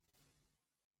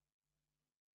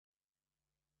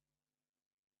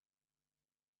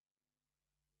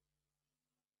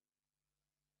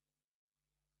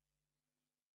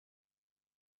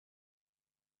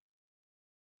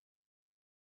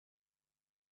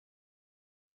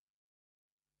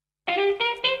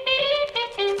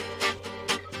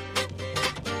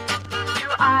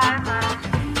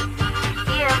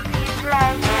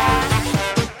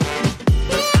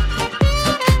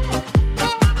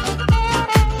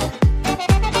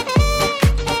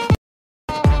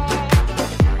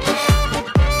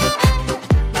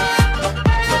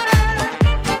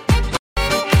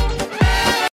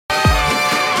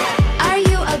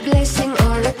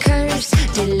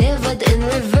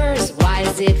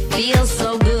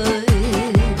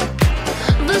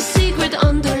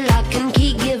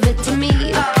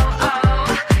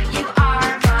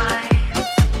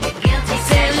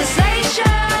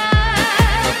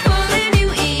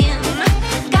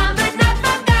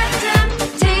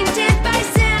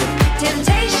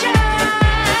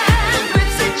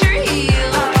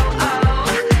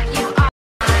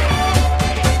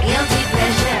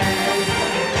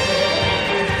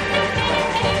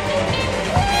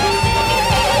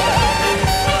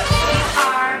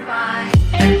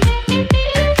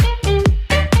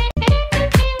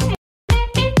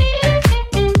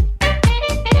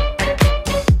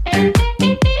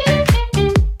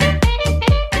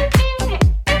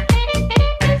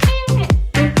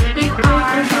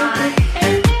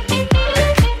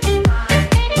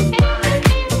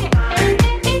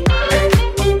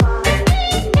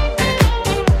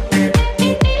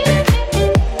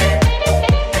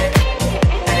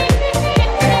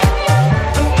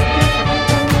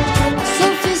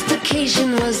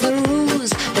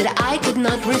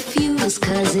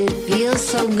'cause it feels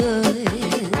so good.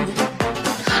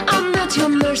 I'm at your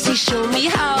mercy, show me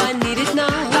how I need it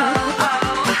now.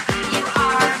 You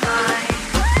are my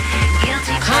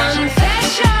guilty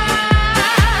confession.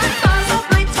 Falls off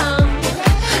my tongue,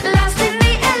 lost in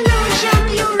the illusion.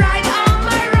 You right on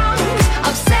my wrongs.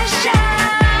 Obsession,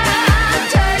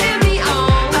 turning me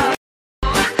on.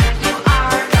 You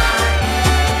are my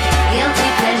guilty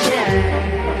pleasure.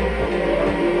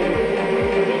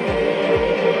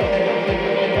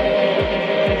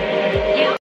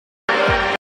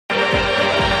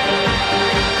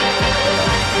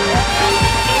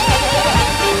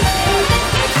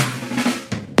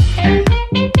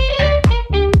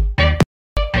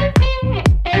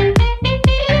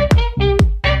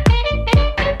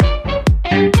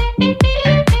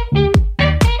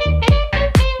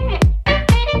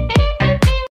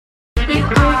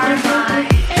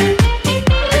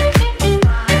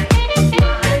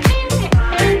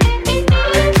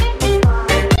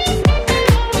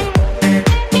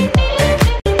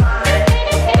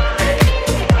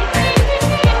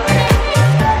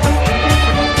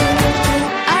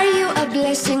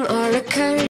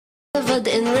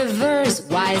 In reverse,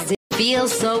 why does it feel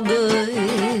so good?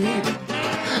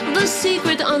 The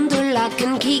secret under lock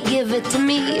and key, give it to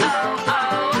me.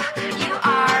 Oh, you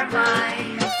are my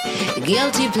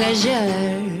guilty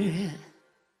pleasure.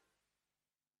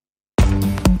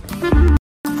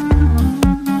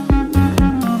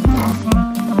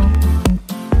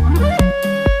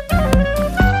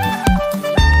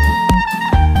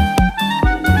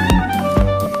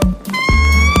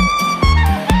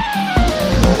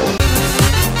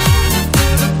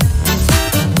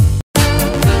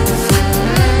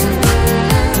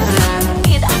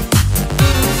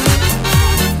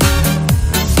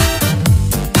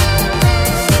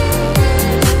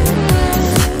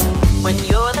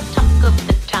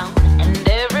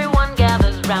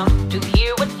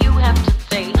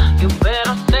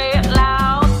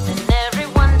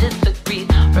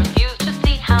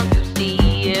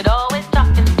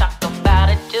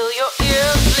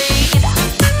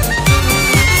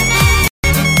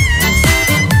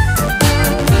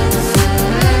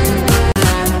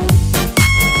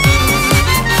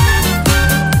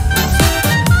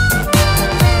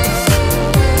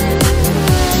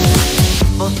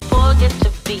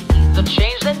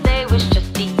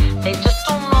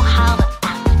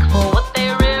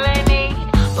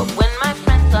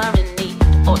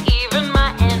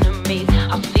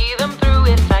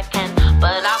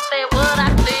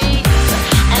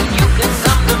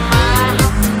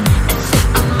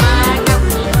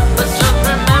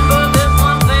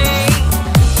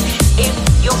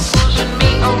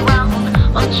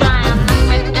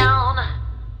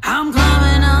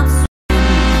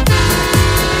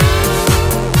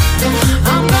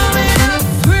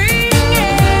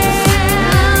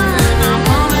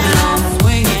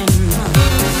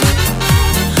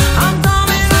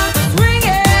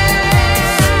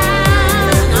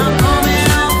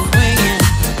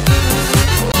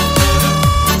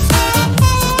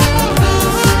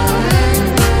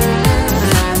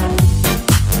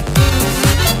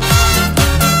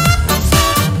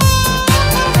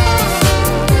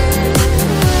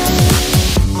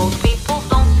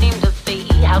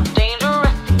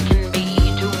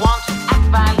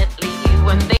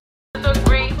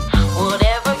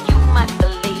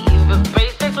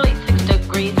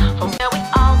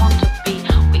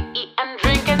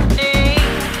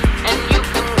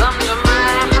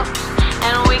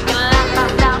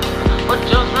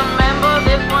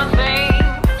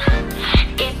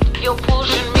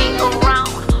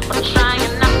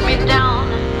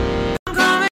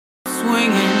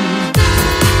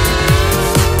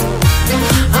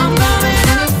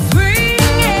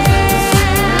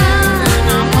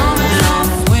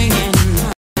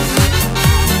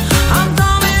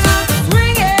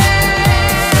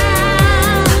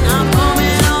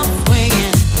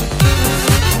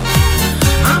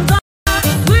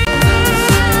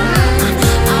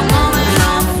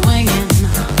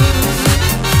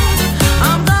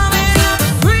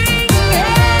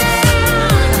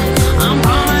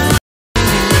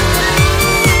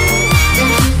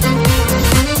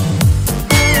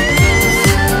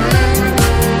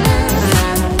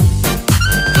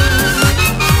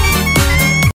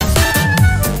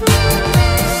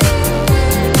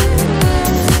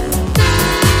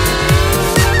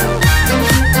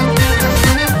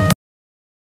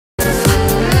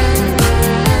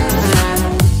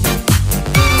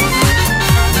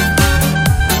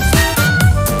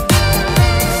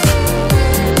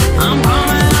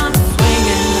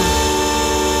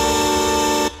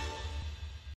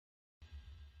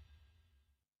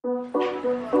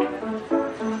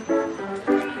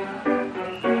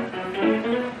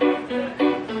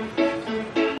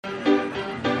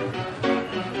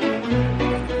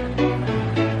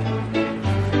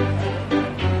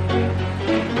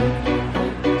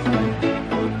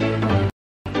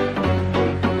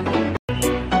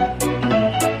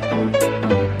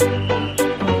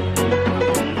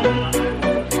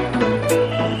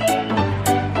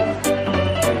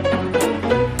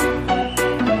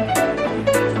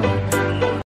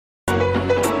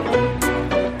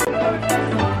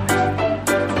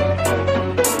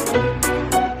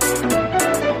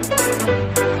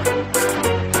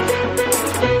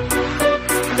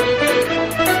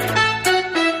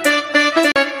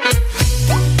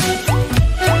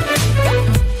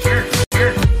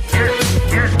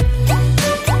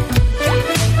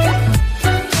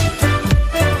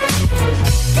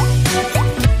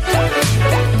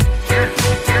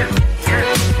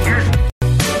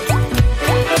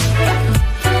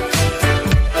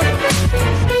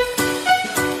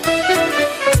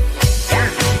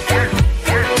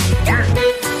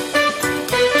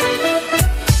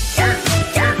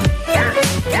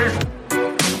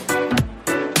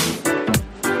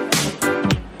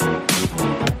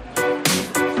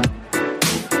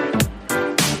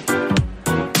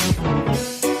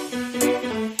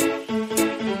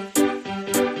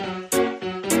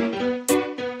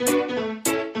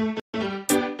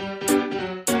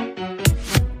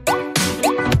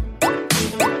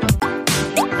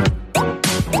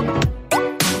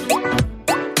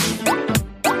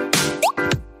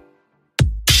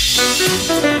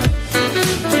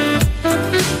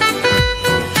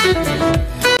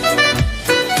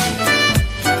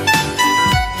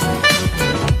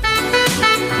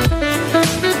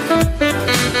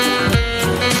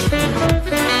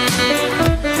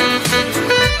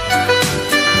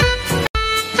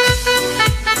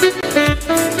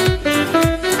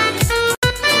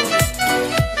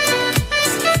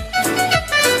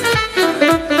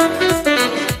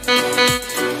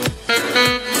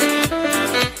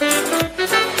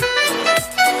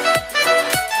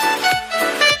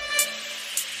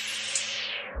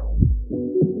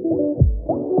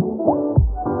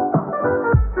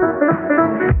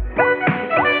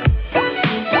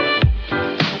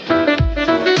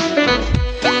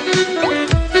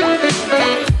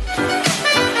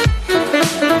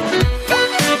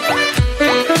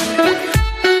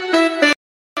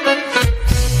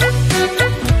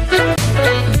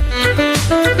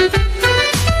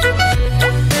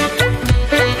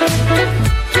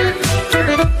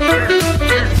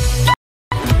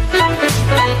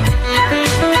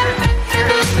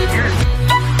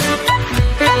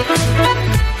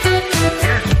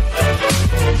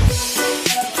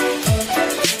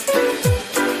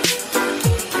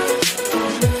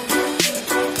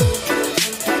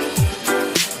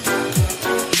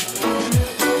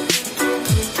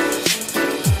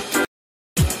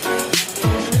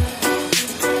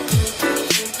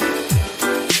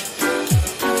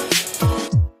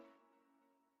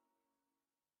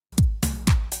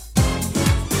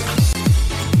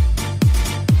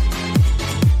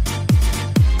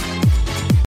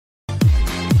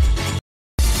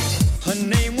 Her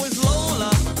name was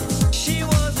Lola. She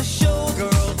was a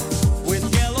showgirl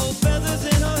with yellow feathers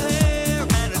in her hair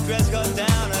and her dress got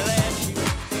down her leg.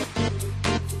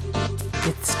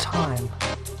 It's time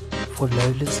for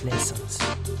Lola's lessons.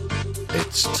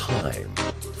 It's time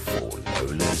for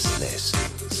Lola's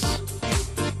lessons.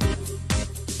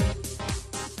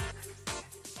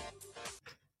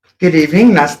 Good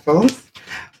evening, Lustfuls.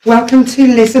 Welcome to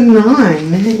lesson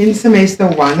 9 in semester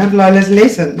 1 of Lola's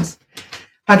lessons.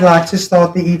 I'd like to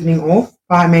start the evening off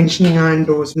by mentioning our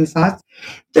endorsement site,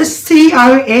 the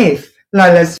COF,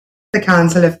 Lola's the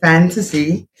Council of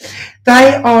Fantasy.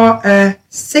 They are a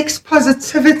sex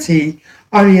positivity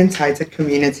orientated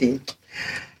community.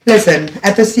 Listen,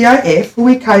 at the COF,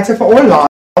 we cater for all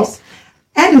lifestyles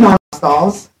and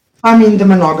non-lifestyles. I mean the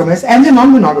monogamous and the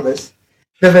non-monogamous,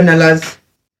 the vanillas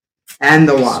and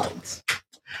the wilds.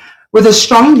 With a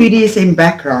strong BDSM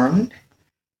background,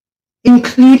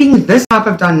 including this type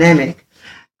of dynamic,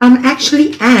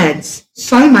 actually adds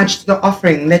so much to the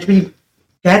offering that we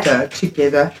gather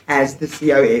together as the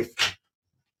COF.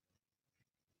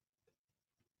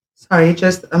 Sorry,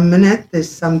 just a minute. There's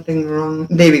something wrong.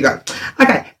 There we go.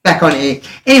 Okay, back on air.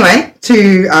 Anyway,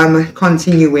 to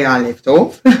continue where I left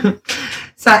off.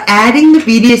 So adding the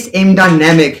BDSM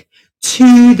dynamic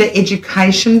to the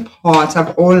education part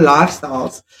of all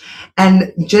lifestyles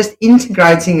and just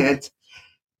integrating it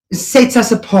sets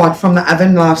us apart from the other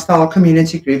lifestyle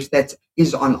community groups that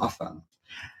is on offer.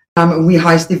 We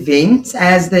host events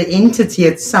as the entity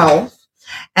itself,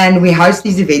 and we host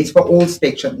these events for all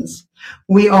spectrums.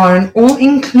 We are an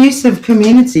all-inclusive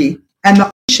community, and the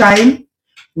shame,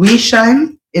 we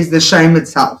shame, is the shame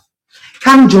itself.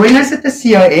 Come join us at the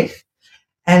COF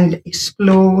and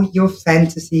explore your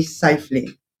fantasy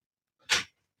safely.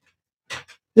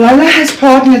 Lola has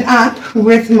partnered up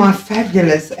with my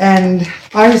fabulous and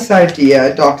oh so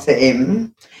dear Dr.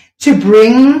 M to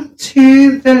bring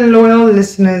to the loyal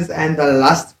listeners and the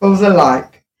lustfuls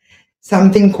alike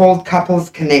something called Couples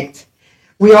Connect.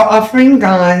 We are offering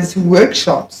guys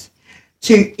workshops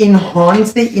to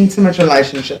enhance their intimate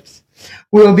relationships.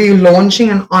 We'll be launching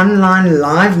an online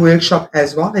live workshop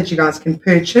as well that you guys can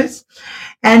purchase.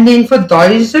 And then for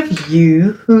those of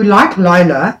you who, like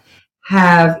Lola,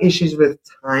 have issues with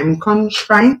time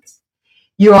constraints,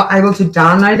 you are able to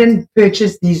download and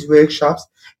purchase these workshops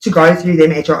to go through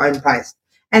them at your own pace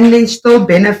and then still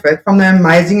benefit from the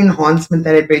amazing enhancement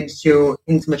that it brings to your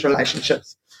intimate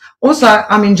relationships. Also,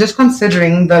 just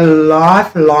considering the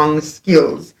lifelong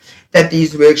skills that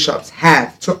these workshops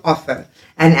have to offer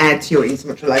and add to your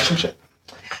intimate relationship.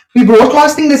 We're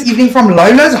broadcasting this evening from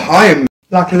Lola's home.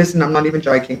 Like, listen, I'm not even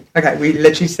joking. Okay, we're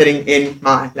literally sitting in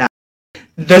my lap.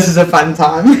 This is a fun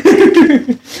time.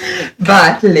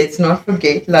 But let's not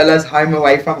forget Lola's home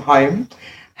away from home.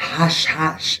 Hush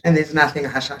Hush. And there's nothing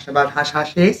hush hush about Hush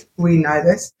Hush. Yes, we know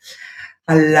this.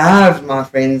 I love my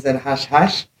friends at Hush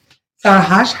Hush. So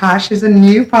Hush Hush is a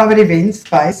new private event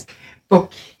space for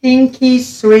kinky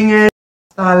swingers,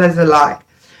 stylers alike.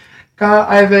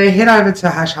 Head over to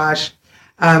Hush Hush.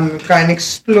 Go and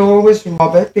explore with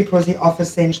Robert because he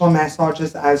offers sensual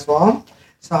massages as well.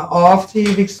 So after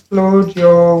you've explored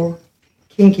your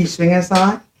kinky swinger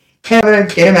side, get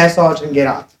a massage and get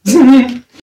out.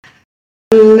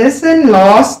 Listen,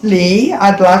 lastly,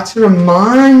 I'd like to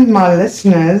remind my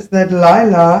listeners that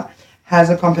Lola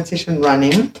has a competition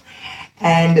running,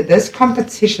 and this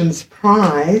competition's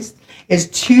prize is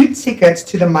 2 tickets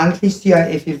to the monthly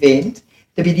COF event,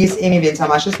 the BDSM event. I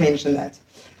must just mention that.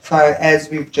 So as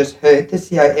we've just heard, the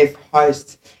COF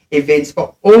hosts events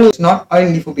for all, not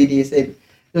only for BDSM.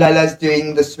 Lola's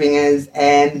doing the swingers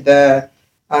and the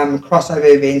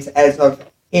crossover events as of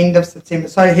end of September.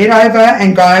 So head over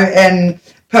and go and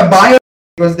buy,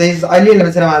 because there's only a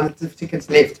limited amount of tickets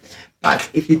left. But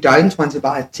if you don't want to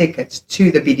buy a ticket to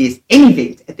the BDSM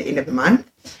event at the end of the month,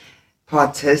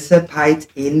 participate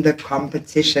in the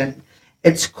competition.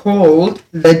 It's called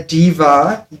the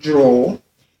Diva Draw,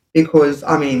 because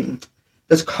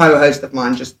this co-host of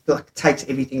mine just takes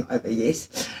everything over,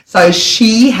 yes. So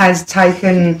she has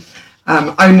taken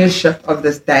ownership of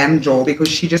this damn draw because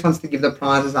she just wants to give the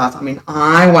prizes out.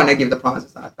 I want to give the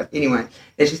prizes out, but anyway,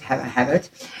 let's just have it.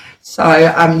 So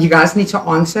you guys need to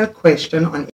answer a question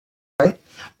on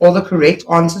all the correct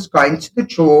answers going to the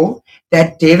draw.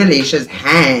 That Devilish's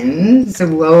hands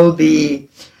will be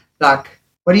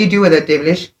what do you do with it,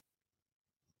 Devilish?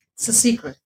 It's a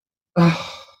secret.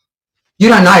 Oh. You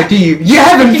don't know, do you? You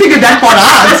haven't figured that part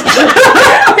out.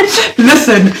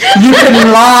 Listen, you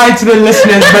can lie to the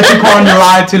listeners, but you can't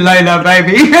lie to Lola,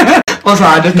 baby. Also,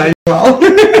 I just know you well.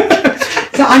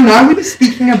 So I know we were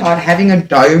speaking about having a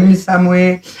dome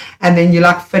somewhere, and then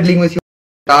you're fiddling with your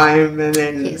time and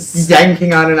then Yes.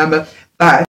 yanking out a number.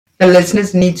 But the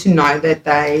listeners need to know that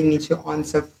they need to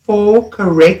answer 4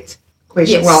 correct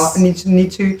questions. Yes. Well,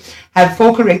 need to have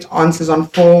 4 correct answers on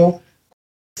 4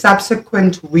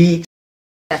 subsequent weeks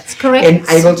That's correct. and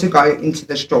able to go into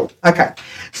the draw. Okay,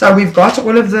 so we've got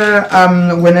all of the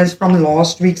winners from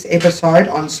last week's episode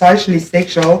on Socially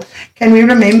Sexual. Can we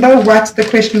remember what the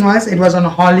question was? It was on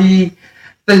Holly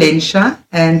Valencia,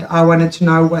 and I wanted to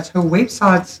know what her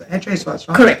website's address was,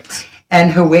 right? Correct.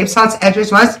 And her website's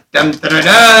address was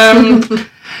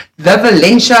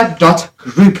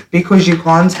thevalencia.group, because you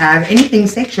can't have anything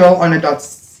sexual on a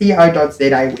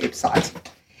 .co.za website.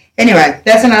 Anyway,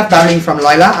 that's enough babbling from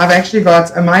Lola. I've actually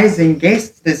got amazing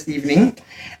guests this evening,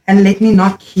 and let me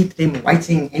not keep them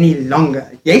waiting any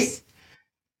longer. Yes?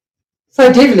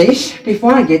 So, Devilish,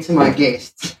 before I get to my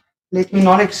guests, let me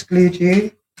not exclude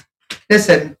you.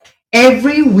 Listen,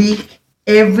 every week,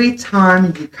 every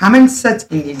time you come and sit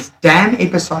in these damn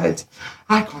episodes,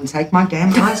 I can't take my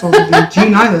damn eyes off of you. Do you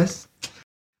know this?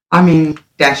 I mean,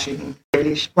 dashing.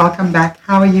 Devilish, welcome back.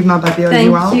 How are you, my baby? Are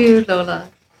you well? Thank you, Lola.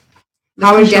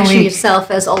 How is your Dashing week?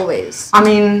 yourself as always. I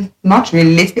mean, not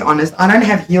really. Let's be honest. I don't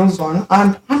have heels on.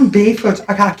 I'm barefoot.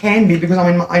 Okay, I can be because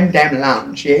I'm in my own damn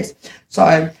lounge. Yes.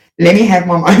 So let me have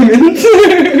my moment.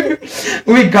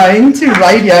 We're going to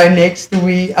radio next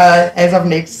week, as of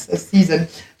next season.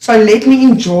 So let me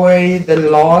enjoy the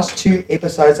last 2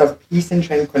 episodes of Peace and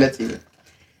Tranquility.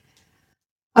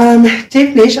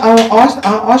 Devilish, I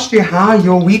asked you how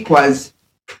your week was.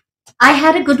 I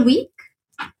had a good week.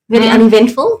 Very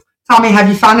uneventful. Tell me, have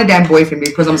you found a damn boyfriend?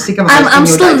 Because I'm sick of I'm hosting your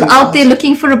still dating out sites. there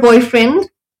looking for a boyfriend.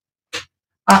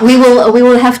 We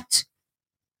will have to,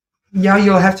 Yeah,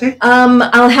 you'll have to.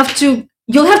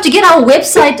 you'll have to get our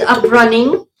website up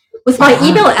running with my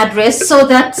email address so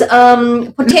that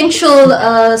potential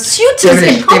suitors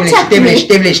can contact me.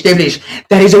 Devilish.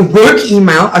 That is a work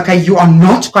email. Okay, you are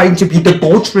not going to be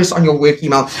debaucherous on your work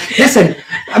email. Listen,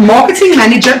 a marketing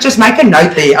manager, just make a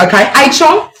note there. Okay,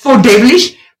 HR for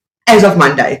Devilish as of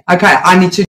Monday. Okay, I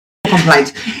need to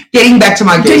complaint. Getting back to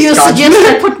my guest. Do you guys. suggest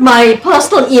I put my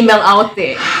personal email out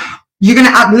there? You're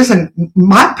gonna listen.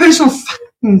 My personal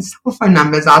fucking cell phone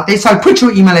number is out there, so put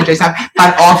your email address out.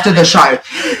 But after the show,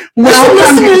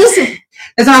 welcome. Listeners,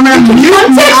 Listen, I'm gonna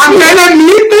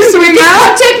mute this week now.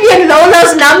 contact me on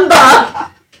Lola's number.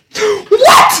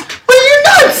 What? Are you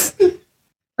nuts?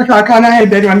 Okay, I kind of had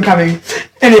that one coming.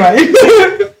 Anyway,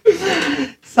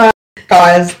 so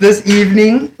guys, this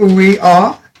evening we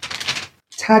are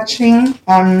touching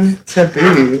on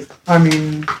taboo. I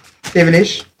mean,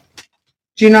 Devilish,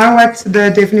 do you know what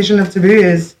the definition of taboo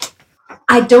is?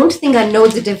 I don't think I know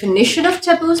the definition of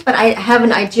taboos, but I have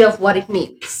an idea of what it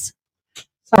means.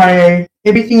 So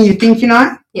everything you think you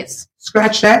know, Yes.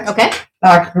 scratch that. Okay.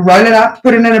 Like, roll it up,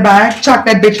 put it in a bag, chuck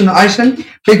that bitch in the ocean,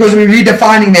 because we're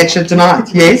redefining that shit tonight,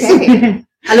 yes? Okay.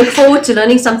 I look forward to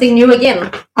learning something new again.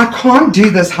 I can't do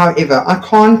this, however. I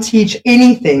can't teach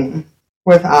anything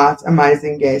without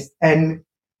amazing guests. And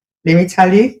let me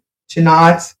tell you,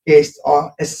 tonight's guests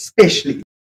are especially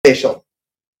special.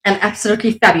 And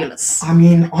absolutely fabulous. I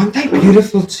mean, aren't they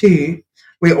beautiful too?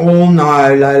 We all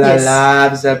know Lola Yes.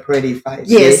 loves a pretty face.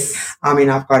 Yes. I mean,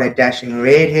 I've got a dashing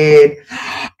redhead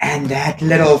and that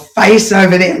little face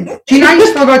over there. Do you know you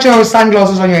still got your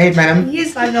sunglasses on your head, madam?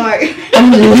 Yes, I know.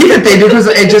 I'm leave it there because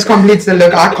it just completes the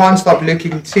look. I can't stop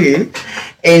looking too.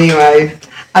 Anyway,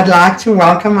 I'd like to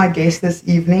welcome my guest this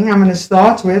evening. I'm going to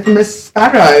start with Miss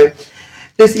Sparrow.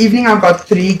 This evening I've got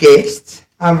 3 guests.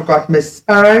 I've got Miss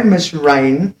Sparrow, Miss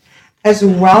Raine, as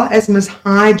well as Miss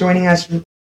High joining us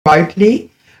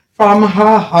remotely from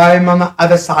her home on the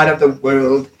other side of the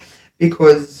world,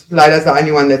 because Lola's the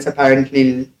only one that's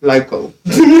apparently local.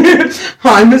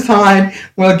 Hi, Miss Hyde.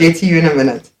 We'll get to you in a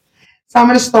minute. So I'm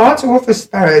going to start off with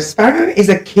Sparrow. Sparrow is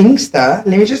a kinkster.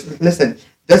 Let me just listen.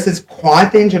 This is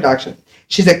quite the introduction.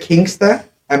 She's a kinkster,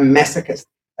 a masochist,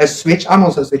 a switch. I'm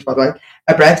also a switch, by the way.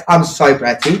 A brat. I'm so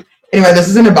bratty. Anyway, this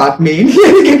isn't about me.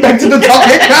 Let's get back to the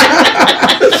topic.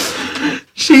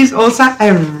 She's also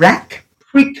a rack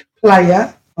prick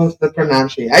player of the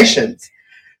pronunciations.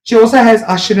 She also has,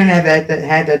 I shouldn't have had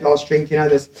that last drink, you know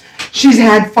this. She's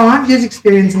had 5 years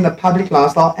experience in the public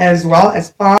lifestyle, as well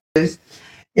as 5 years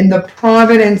in the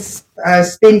private, and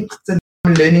spent some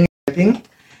time learning everything.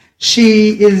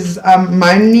 She is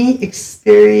mainly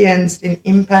experienced in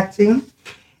impacting,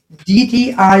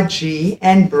 DDIG,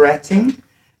 and bratting.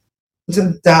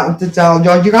 You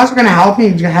guys are going to help me.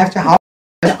 You have to help.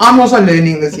 I'm also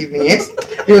learning this evening, yes?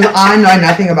 Because I know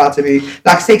nothing about taboo.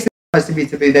 Like, sex is supposed to be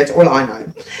taboo. That's all I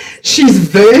know. She's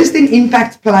versed in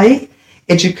impact play,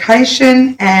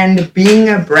 education, and being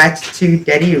a brat to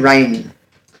Daddy Raine.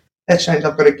 That's strange.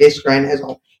 I've got a guest Raine as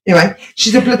well. Anyway,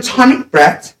 she's a platonic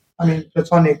brat. I mean,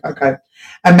 platonic, okay.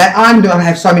 I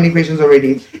have so many questions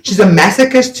already. She's a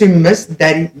masochist to Miss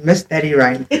Daddy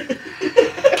Raine.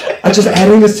 I'm just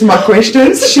adding this to my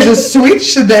questions. She's a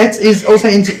switch that is also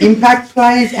into impact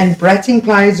plays and bratting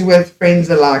plays with friends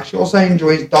alike. She also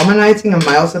enjoys dominating a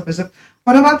male submissive.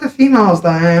 What about the females,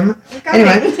 though?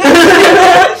 Anyway,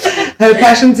 her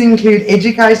passions include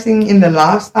educating in the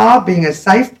lifestyle, being a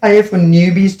safe player for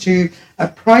newbies to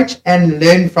approach and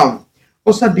learn from.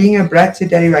 Also being a brat to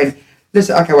Daddy Raine.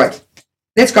 Listen, okay, wait.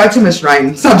 Let's go to Miss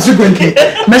Raine subsequently.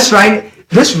 Miss Raine,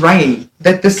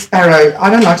 this sparrow. I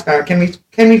don't like sparrow. Can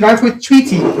we go with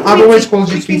Tweety? I've always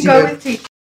called you Tweety. Go with Tweety.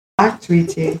 I like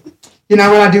Tweety. You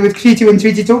know what I do with Tweety when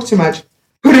Tweety talks too much?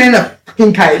 Put her in a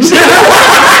fucking cage.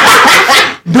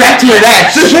 Brat with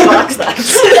that. She likes that.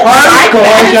 Oh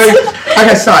gosh.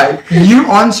 Okay, so you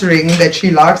answering that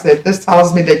she likes that. This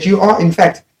tells me that you are in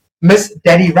fact Miss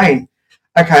Daddy Raine.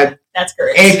 Okay. That's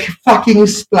correct. Fucking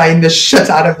explain the shit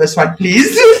out of this one,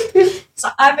 please. So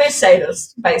I'm a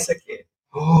sadist, basically.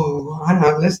 Oh, I don't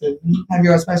know. Listen, have you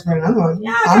got space for another one?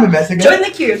 Yeah, I'm a masochist. join the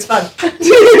queue. It's fun.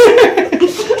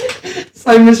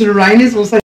 So Miss Raine is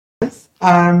also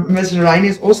Miss Raine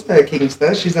is also a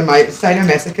kingster. She's a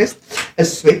sadomasochist, a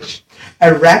switch,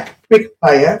 a rack prick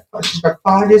player. She's got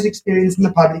 5 years experience in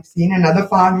the public scene, another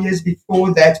 5 years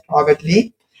before that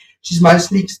privately. She's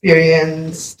mostly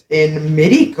experienced in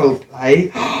medical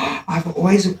play. I've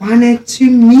always wanted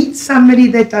to meet somebody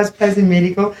that does plays in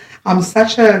medical.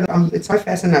 It's so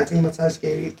fascinating but so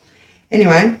scary.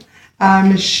 Anyway,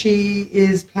 she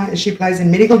plays in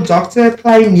medical doctor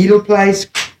play, needle play,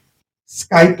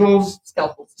 scalpels.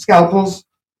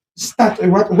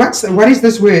 What is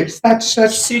this word?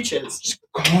 Sutures.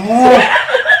 God.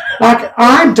 Like,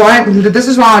 I don't, this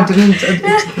is why I didn't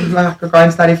go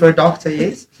and study for a doctor,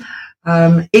 yes.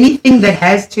 Anything that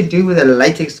has to do with a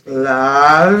latex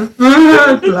glove,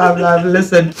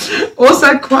 listen.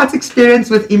 Also, quite experienced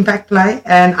with impact play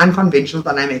and unconventional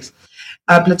dynamics.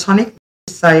 Platonic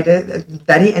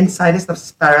daddy and sadist of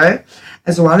Sparrow,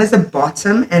 as well as a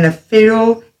bottom and a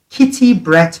feral kitty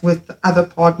brat with the other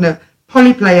partner,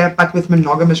 polyplayer, but with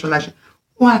monogamous relation.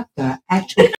 What the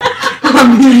actual... I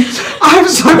mean, I have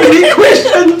so many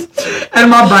questions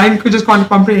and my brain just can't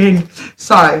comprehend.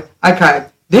 So, okay.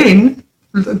 Then,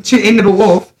 to end it all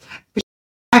off,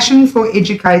 passion for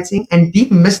educating and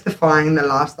demystifying the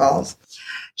lifestyles.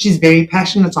 She's very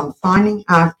passionate on finding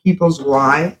out people's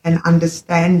why and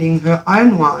understanding her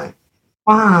own why.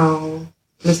 Wow.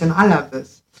 Listen, I love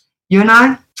this. You and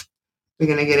I, we're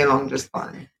going to get along just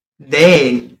fine.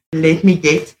 Then, let me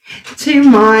get to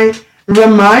my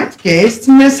remote guest,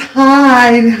 Miss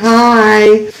Hyde.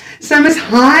 Hi. So Miss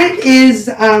Hyde is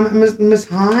Miss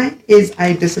Hyde is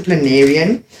a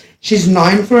disciplinarian. She's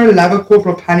known for a love of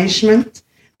corporal punishment,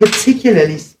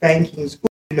 particularly spankings.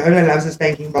 Ooh, Lola loves a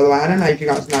spanking, by the way. I don't know if you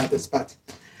guys know this, but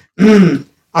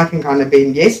I can kind of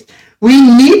bend, yes. We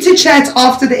need to chat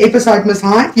after the episode, Miss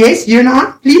Hyde. Yes, you and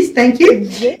I, please, thank you.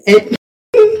 Yes.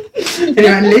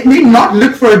 Anyway, let me not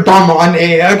look for a bomb on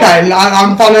air. Okay,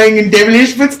 I'm following in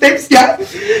devilish footsteps, yeah.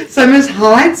 So Miss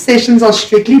Hyde's sessions are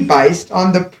strictly based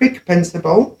on the prick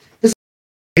principle. This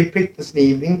is prick this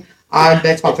evening.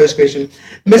 That's my first question.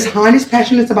 Miss Hyde is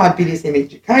passionate about BDSM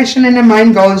education, and her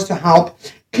main goal is to help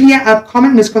clear up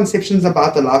common misconceptions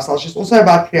about the lifestyle. She's also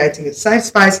about creating a safe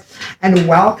space and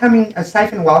a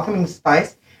safe and welcoming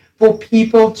space for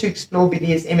people to explore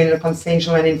BDSM in a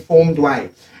consensual and informed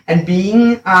way. And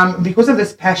because of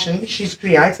this passion, she's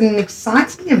created an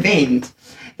exciting event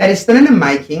that is still in the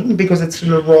making because it's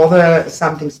rather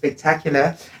something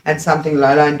spectacular and something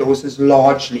Lola endorses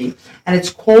largely. And it's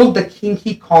called the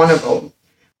Kinky Carnival.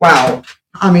 Wow.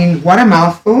 I mean, what a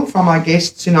mouthful from our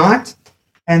guests tonight.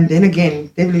 And then again,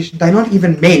 they're not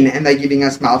even men and they're giving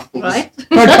us mouthfuls. Right?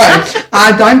 Okay.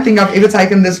 I don't think I've ever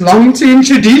taken this long to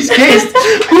introduce guests.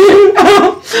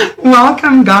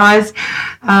 Welcome, guys.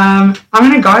 I'm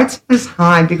going to go to Miss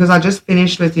Hyde because I just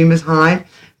finished with you, Miss Hyde.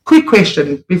 Quick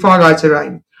question before I go to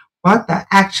Raine. What the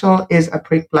actual is a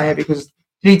prick player? Because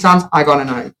 3 times I got to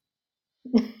know.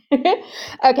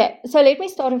 Okay, so let me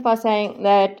start off by saying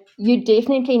that you're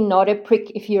definitely not a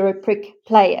prick if you're a prick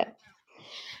player.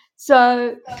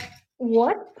 So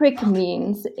what prick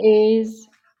means is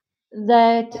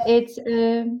that it's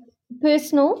a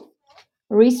personal,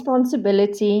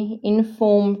 responsibility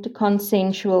informed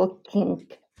consensual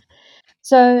kink.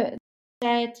 So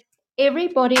that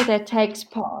everybody that takes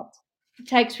part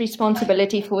takes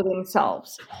responsibility for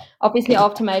themselves, obviously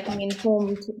after making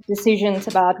informed decisions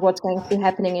about what's going to be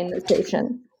happening in the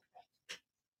session.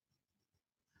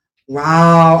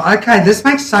 Wow. Okay, this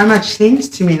makes so much sense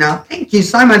to me now. Thank you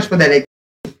so much for that.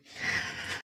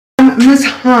 Miss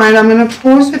Hyde, I'm going to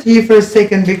pause with you for a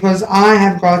second because I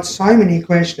have got so many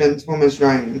questions for Miss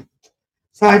Raine.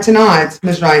 So tonight,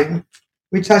 Miss Raine,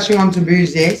 we're touching on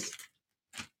taboos, yes?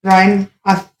 Raine,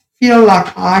 I feel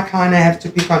like I kind of have to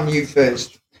pick on you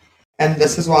first. And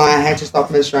this is why I had to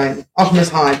stop Miss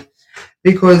Hyde,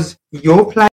 because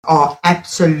your plays are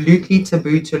absolutely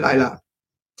taboo to Lola.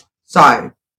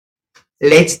 So,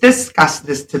 let's discuss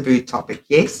this taboo topic,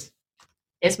 yes?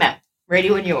 Yes, ma'am.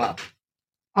 Ready when you are.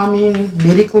 I mean,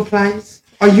 medical plays.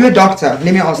 Are you a doctor?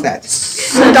 Let me ask that.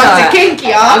 So, Dr.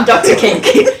 Kinky, I'm Dr.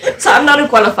 Kinky. So I'm not a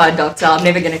qualified doctor. I'm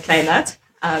never going to claim that.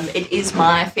 It is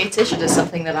my fetish. It is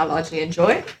something that I largely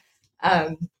enjoy.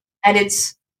 And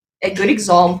it's a good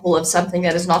example of something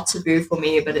that is not taboo for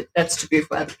me, but that's taboo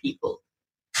for other people.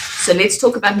 So let's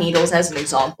talk about needles as an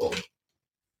example.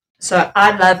 So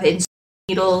I love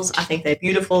needles. I think they're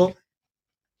beautiful.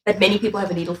 But many people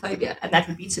have a needle phobia, and that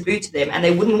would be taboo to them, and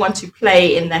they wouldn't want to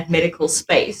play in that medical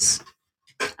space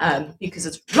because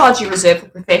it's largely reserved for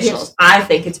professionals. Yes. I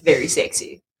think it's very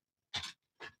sexy.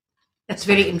 That's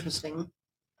very interesting.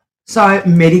 So,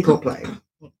 medical play.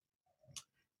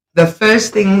 The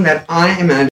first thing that I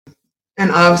imagine,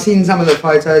 and I've seen some of the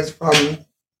photos from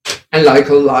a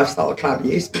local lifestyle club,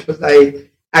 yes, because they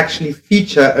actually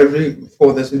feature a room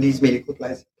for these medical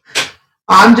plays.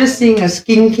 I'm just seeing a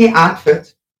skincare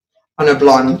outfit on a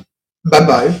blonde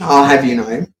bimbo, I'll have you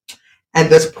know, and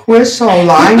this poor soul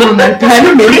lying on that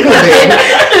paramedical bed,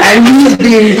 and he's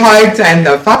being poked and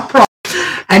the fuck prop,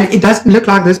 and it doesn't look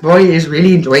like this boy is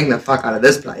really enjoying the fuck out of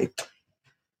this play.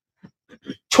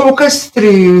 Talk us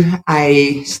through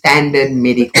a standard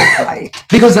medical play,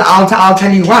 because I'll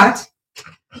tell you what,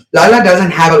 Lola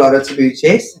doesn't have a lot of taboos,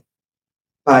 yes,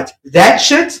 but that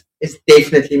shit is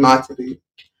definitely my taboo.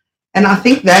 And I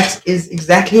think that is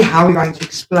exactly how we're going to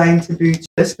explain taboo to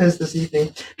listeners this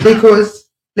evening. Because,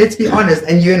 let's be honest,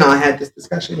 and you and I had this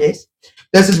discussion, yes?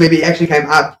 This is where we actually came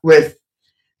up with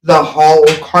the whole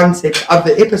concept of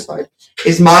the episode.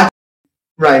 Is my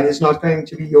Raine is not going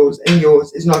to be yours, and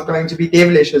yours is not going to be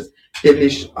devilish.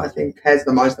 Devilish, I think, has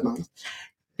the most amount.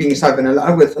 Being so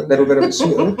vanilla with a little bit of a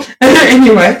swirl.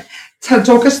 Anyway, so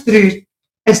talk us through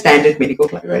a standard medical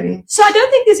play, Raine. So I don't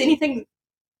think there's anything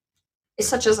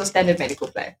such as a standard medical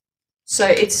play. So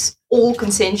it's all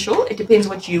consensual. It depends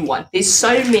what you want. There's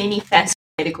so many facets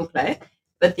of medical play,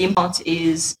 but the important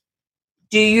is,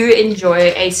 do you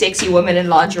enjoy a sexy woman in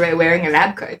lingerie wearing a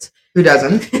lab coat? Who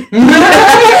doesn't?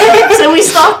 So we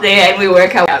start there and we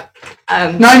work our way up.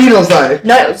 No needles though.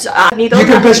 No, needles. You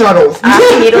can push that off.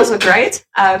 Needles are great.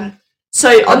 So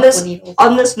on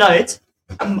this note,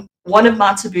 one of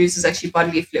my taboos is actually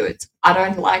bodily fluids. I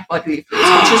don't like bodily fluids,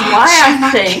 which is why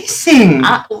I think kissing.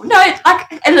 Like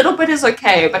a little bit is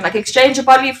okay, but like exchange of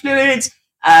bodily fluids,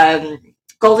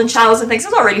 golden showers and things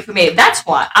is not really for me. That's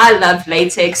why I love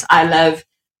latex. I love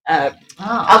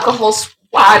alcohol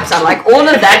swabs. I like all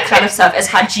of that kind of stuff, as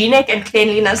hygienic and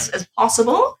cleanliness as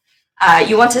possible.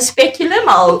 You want a speculum?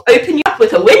 I'll open you up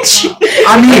with a winch.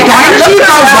 I mean, why do you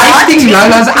go wasting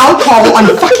Lola's alcohol on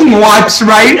fucking wipes,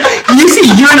 right? You see,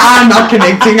 you and I are not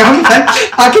connecting. I'm like,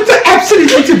 it's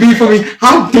absolutely taboo for me.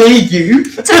 How dare you?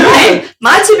 It's okay.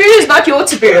 My taboo is not your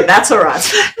taboo. That's all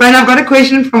right. Raine, I've got a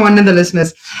question from one of the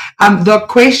listeners. The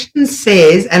question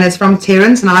says, and it's from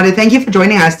Terence Nadu. Thank you for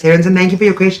joining us, Terence, and thank you for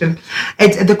your question.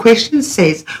 The question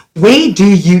says, where do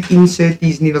you insert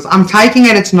these needles? I'm taking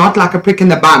it, it's not like a prick in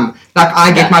the bum. Like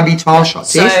I get my B12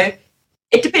 shots, so, yes?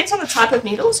 It depends on the type of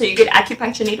needle. So you get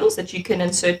acupuncture needles that you can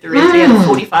insert directly at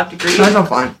 45 degrees. Those are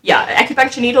fine. Yeah,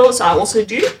 acupuncture needles I also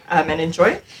do and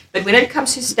enjoy. But when it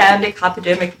comes to standard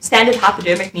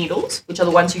hypodermic needles, which are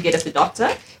the ones you get at the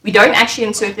doctor, we don't actually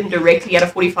insert them directly at a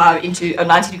 45 into a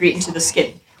 90 degree into the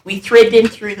skin. We thread them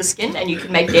through the skin, and you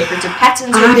can make decorative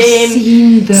patterns with them.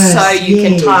 Seen this, so you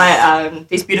can tie,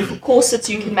 there's beautiful corsets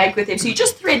you can make with them. So you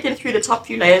just thread them through the top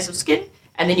few layers of skin,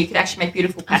 and then you can actually make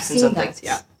beautiful patterns and things.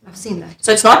 Yeah, I've seen that.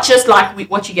 So it's not just like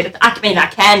what you get at I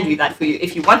can do that for you.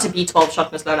 If you want a B12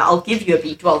 shot, Miss Lola, I'll give you a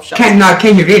B12 shot. Can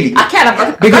you really? I can. I've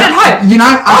got it at home. You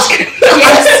know,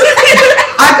 Yes.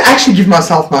 I'd actually give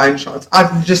myself my own shots.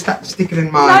 I'd just stick it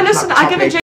in my... No, listen, I give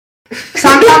a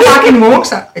sometimes I can walk,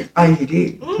 so... Oh, you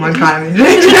do? One kind of...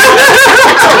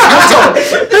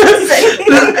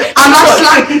 I'm not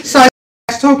like... So,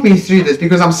 talk me through this,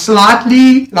 because I'm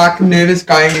slightly nervous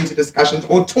going into discussions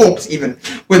or talks even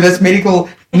with this medical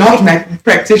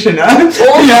practitioner.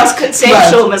 Almost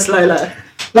consensual, Miss Lola.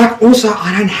 Also,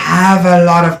 I don't have a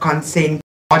lot of consent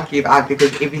to give out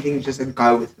because everything's just a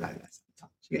go with Lola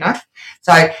sometimes, you know?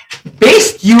 So,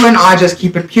 best you and I just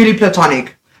keep it purely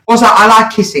platonic. Also, I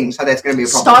like kissing, so that's going to be a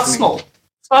problem. Start for me. small.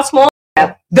 Start small.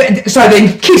 So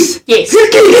then kiss. Yes.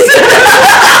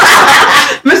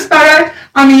 Miss Sparrow,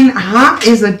 I mean, how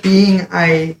is it being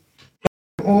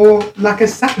or like a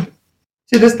son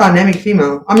to this dynamic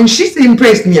female? I mean, she's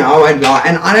impressed me, I won't lie,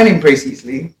 and I don't impress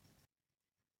easily.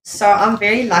 So I'm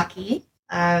very lucky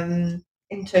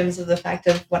in terms of the fact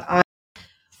of what I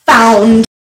found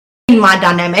in my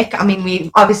dynamic. I mean, we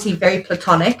obviously very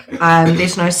platonic.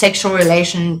 There's no sexual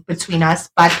relation between us,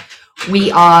 but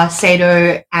we are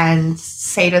sadist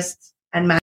and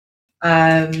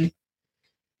man.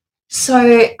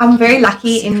 So I'm very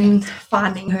lucky in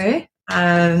finding her.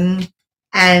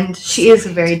 And she is a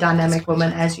very dynamic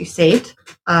woman, as you said.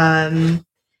 And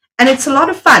it's a lot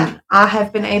of fun. I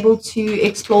have been able to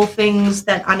explore things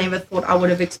that I never thought I would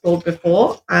have explored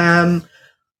before.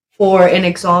 For an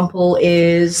example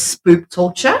is boob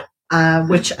torture,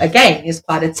 which again is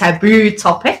quite a taboo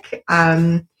topic.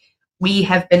 We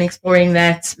have been exploring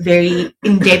that very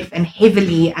in depth and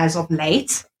heavily as of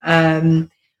late,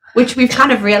 which we've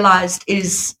kind of realized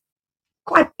is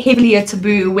quite heavily a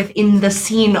taboo within the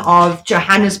scene of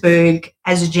Johannesburg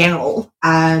as a general,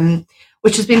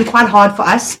 which has been quite hard for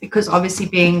us because obviously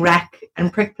being rack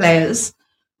and prick players,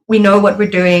 we know what we're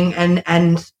doing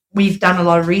and we've done a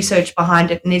lot of research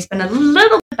behind it, and there's been a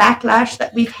little backlash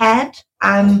that we've had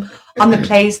on the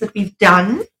plays that we've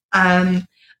done,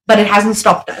 but it hasn't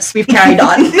stopped us. We've carried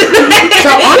on. So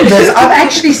on this, I've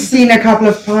actually seen a couple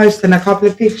of posts and a couple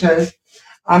of pictures,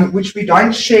 which we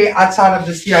don't share outside of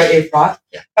the COF, right?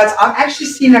 Yeah. But I've actually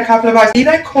seen a couple of posts.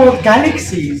 They're called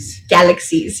galaxies.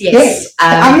 Galaxies, yes.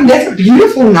 I mean, that's a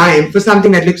beautiful name for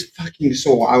something that looks fucking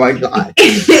sore, I won't lie.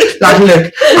 Like,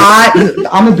 look,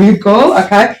 I'm a boob girl,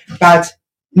 okay, but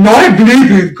not a blue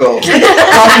boob girl.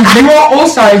 You are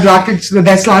also, like,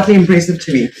 that's slightly impressive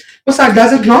to me. Also,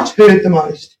 does it not hurt the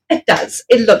most? It does.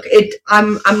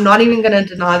 I'm not even going to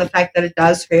deny the fact that it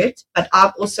does hurt, but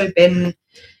I've also been...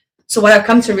 So what I've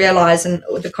come to realize, and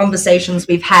the conversations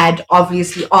we've had,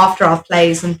 obviously after our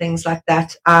plays and things like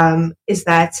that, is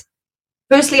that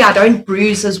firstly, I don't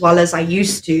bruise as well as I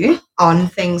used to on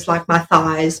things like my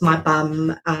thighs, my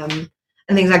bum, and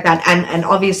things like that. And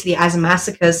obviously, as a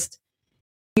masochist,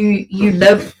 you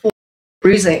live for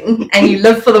bruising and you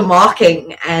live for the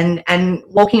marking and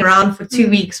walking around for 2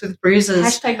 weeks with bruises.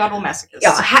 Hashtag not all masochists.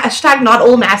 Yeah, hashtag not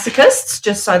all masochists,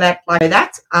 just so that I know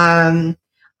that.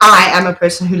 I am a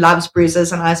person who loves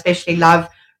bruises, and I especially love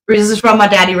bruises from my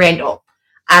daddy Randall.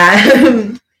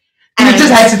 You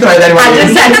just had to throw that away. I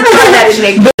just had to throw that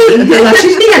in there.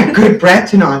 She's being a good brat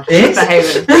tonight, yes?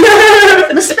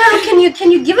 Miss Sparrow, can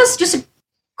you give us just a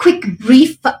quick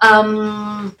brief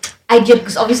idea,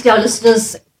 because obviously our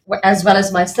listeners, as well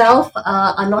as myself,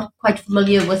 are not quite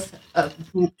familiar with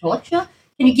boob torture.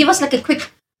 Can you give us like a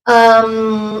quick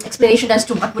explanation as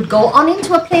to what would go on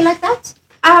into a play like that?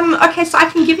 Okay, so I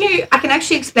can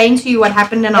actually explain to you what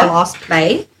happened in our last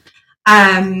play.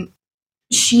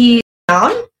 She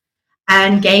down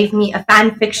and gave me a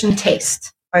fan fiction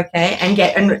test, okay,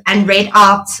 and read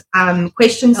out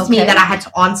questions to me that I had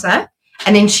to answer,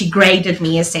 and then she graded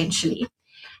me essentially.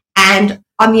 And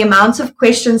on the amount of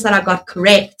questions that I got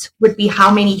correct would be how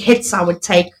many hits I would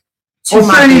take to or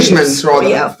my punishments, boobs. rather.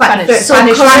 Yeah, Punishments, So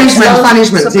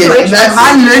yes.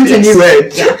 I learned a new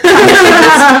word.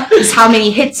 Yeah. Is how many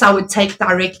hits I would take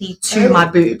directly to my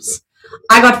boobs.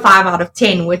 I got 5 out of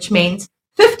 10, which means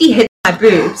 50 hits my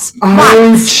boobs.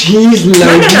 Oh, jeez,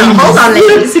 No, hold on,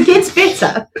 ladies. It gets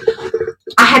better.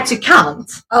 I had to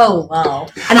count. Oh, wow.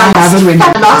 And I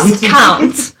lost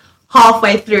count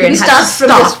halfway through and had to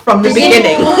start from the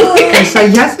beginning. Okay, so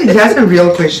here's a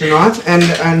real question, right?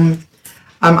 And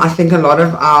I think a lot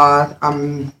of our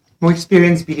more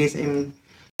experienced BDSM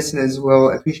listeners will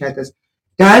appreciate this.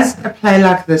 Does a play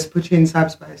like this put you in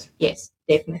subspace? Yes,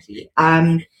 definitely.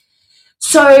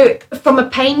 So from a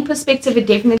pain perspective, it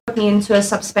definitely put me into a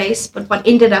subspace. But what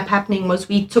ended up happening was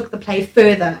we took the play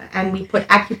further and we put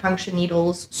acupuncture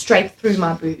needles straight through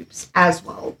my boobs as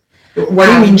well. What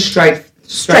do you mean straight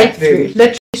through?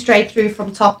 Literally straight through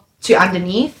from top to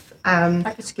underneath.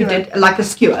 Like a skewer. We did like a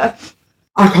skewer.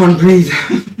 I can't breathe.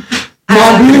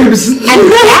 My boobs.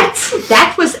 And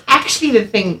that was actually the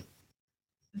thing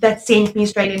that sent me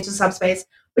straight into subspace,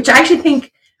 which I actually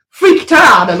think freaked her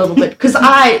out a little bit because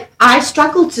I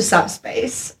struggled to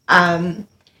subspace. And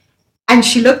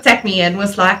she looked at me and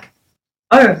was like,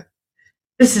 "Oh,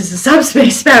 this is a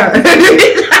subspace sparrow.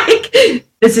 Like,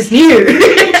 this is new."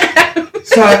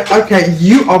 So, okay,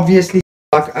 you obviously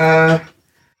like a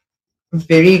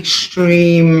very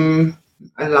extreme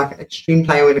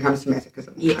player when it comes to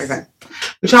masochism. Yes. Okay.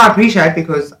 Which I appreciate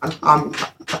because I've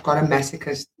got a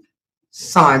masochist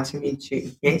side to me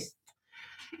too. Yes.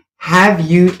 Have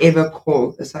you ever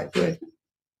called a safe word?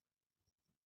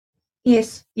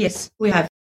 Yes, we have.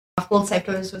 I've called safe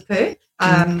words with her.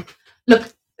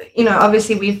 Look,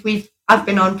 obviously I've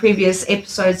been on previous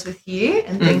episodes with you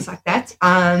and things like that.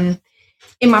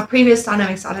 In my previous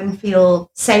dynamics, I didn't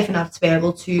feel safe enough to be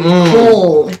able to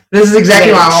call. This is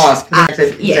exactly why I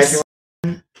asked. Yes.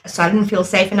 So I didn't feel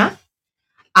safe enough.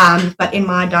 But in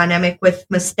my dynamic with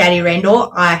Miss Daddy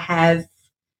Rendor, I have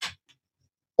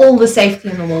all the safety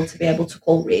in the world to be able to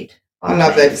call Red. I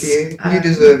love that for you. You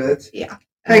deserve it. Yeah.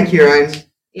 Thank you, Raine.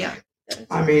 Yeah.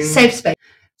 I mean, safe space.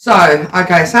 So,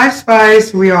 okay, safe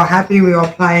space. We are happy. We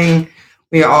are playing.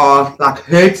 We are like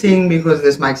hurting because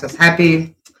this makes us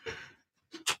happy.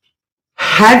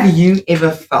 Have you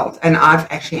ever felt, and I've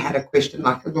actually had a question,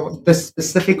 like this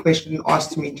specific question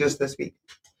asked to me just this week.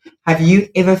 Have you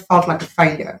ever felt like a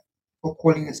failure for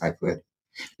calling a safe word?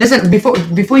 Listen,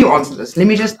 before you answer this,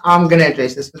 I'm going to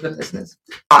address this with the listeners.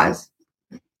 Guys,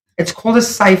 it's called a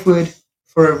safe word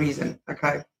for a reason,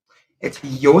 okay? It's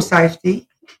your safety.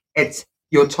 It's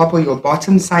your top or your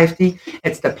bottom safety.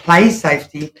 It's the play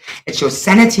safety. It's your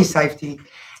sanity safety.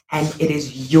 And it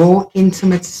is your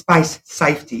intimate space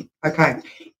safety, okay?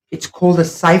 It's called a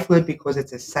safe word because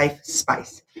it's a safe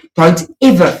space. Don't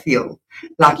ever feel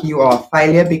like you are a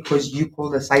failure because you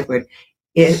called a safe word.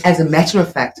 As a matter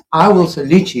of fact, I will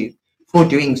salute you for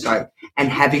doing so and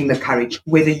having the courage,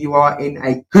 whether you are in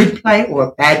a good play or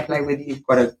a bad play, whether you've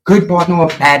got a good partner or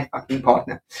a bad fucking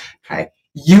partner. Okay,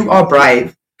 you are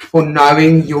brave for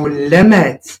knowing your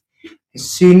limits. As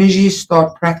soon as you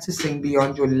start practicing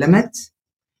beyond your limits,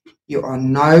 you are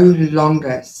no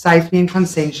longer safely and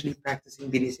consensually practicing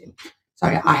BDSM.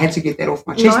 Sorry, I had to get that off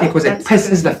my chest because it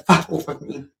pisses the fuck off of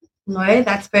me. No,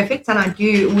 that's perfect.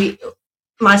 And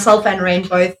myself and Raine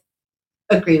both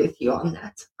agree with you on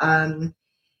that.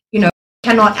 You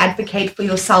cannot advocate for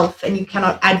yourself and you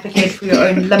cannot advocate for your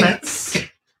own limits.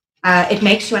 It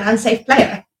makes you an unsafe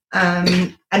player.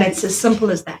 And it's as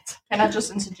simple as that. Can I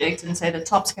just interject and say that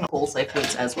tops can call safe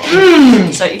words as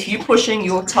well? So if you're pushing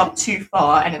your top too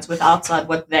far and it's with outside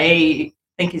what they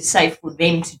think is safe for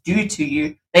them to do to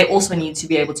you, they also need to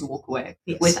be able to walk away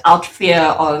without fear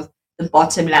of the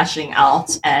bottom lashing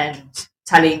out and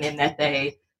telling them that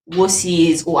they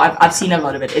wussies, or I've seen a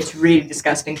lot of it. It's really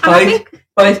disgusting.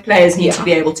 Both players need to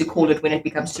be able to call it when it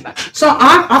becomes too much. So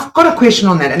I've got a question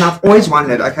on that, and I've always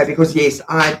wondered, okay, because yes,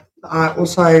 I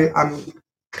also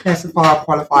classify or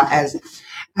qualify as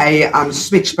a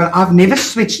switch, but I've never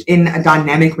switched in a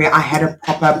dynamic where I had a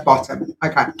proper bottom.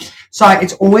 Okay, so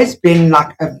it's always been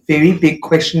like a very big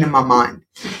question in my mind.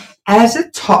 As a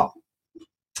top,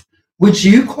 would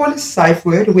you call a safe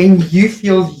word when you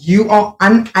feel you are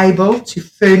unable to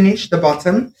furnish the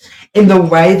bottom in the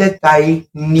way that they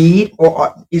need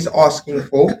or is asking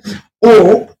for?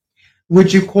 Or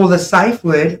would you call a safe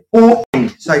word,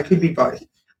 so it could be both.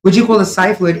 Would you call a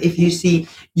safe word if you see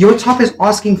your top is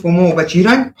asking for more, but you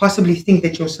don't possibly think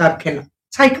that your sub can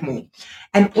take more?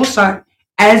 And also,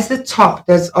 as the top,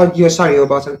 your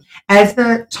bottom, as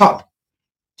the top,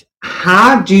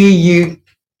 how do you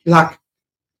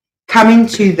come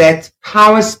into that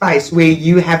power space where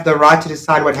you have the right to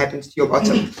decide what happens to your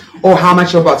bottom or how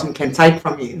much your bottom can take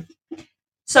from you?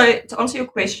 So to answer your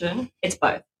question, it's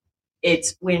both.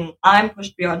 It's when I'm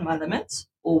pushed beyond my limits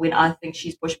or when I think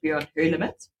she's pushed beyond her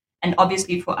limits. And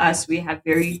obviously for us, we have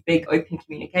very big open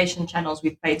communication channels.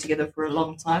 We've played together for a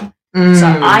long time. So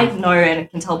I know and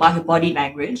can tell by her body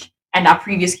language and our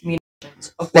previous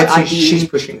communications of what I do. She's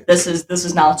pushing. This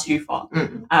is now too far.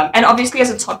 And obviously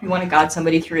as a top, you want to guide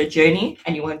somebody through a journey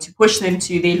and you want to push them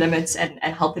to their limits and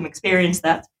help them experience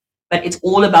that. But it's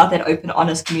all about that open,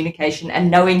 honest communication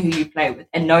and knowing who you play with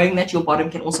and knowing that your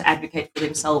bottom can also advocate for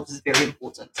themselves is very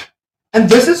important. And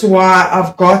this is why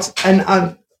I've got, and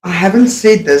I haven't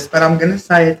said this, but I'm going to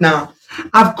say it now.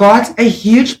 I've got a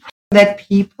huge problem that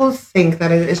people think that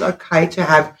it is okay to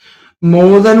have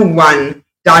more than one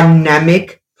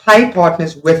dynamic play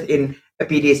partners within a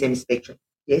BDSM spectrum.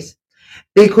 Yes?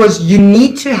 Because you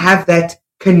need to have that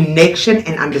connection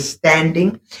and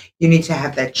understanding. You need to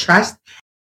have that trust.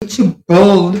 You need to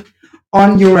build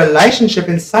on your relationship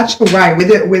in such a way,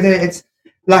 whether it's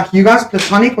like you guys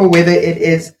platonic or whether it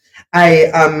is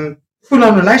a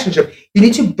full-on relationship, you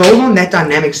need to build on that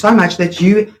dynamic so much that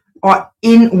you are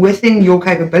within your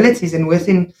capabilities and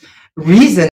within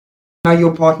reason to know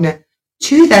your partner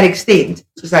to that extent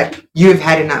to say you've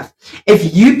had enough.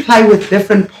 If you play with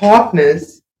different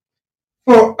partners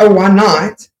for a one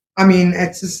night, I mean,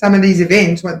 it's just some of these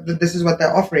events, this is what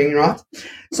they're offering, right?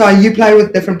 So you play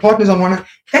with different partners on one night.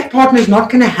 That partner is not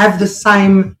going to have the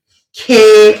same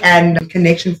care and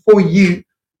connection for you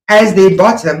as their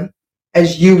bottom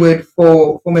as you would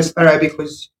for Miss Sparrow,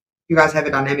 because you guys have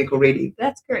a dynamic already.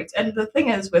 That's correct. And the thing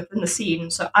is, within the scene,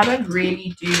 so I don't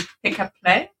really do pick-up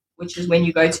play, which is when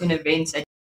you go to an event and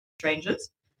strangers.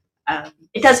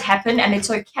 It does happen, and it's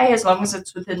okay as long as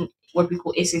it's within what we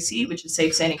call SSC, which is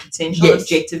safe, sane, and consensual, Yes.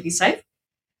 objectively safe.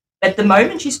 But the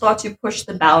moment you start to push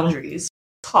the boundaries,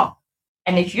 top,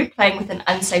 and if you're playing with an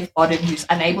unsafe bottom who's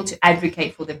unable to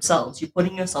advocate for themselves, you're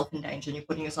putting yourself in danger and you're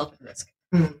putting yourself at risk.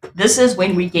 This is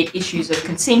when we get issues of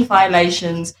consent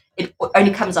violations. It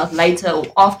only comes out later or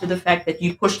after the fact that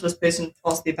you pushed this person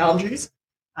past their boundaries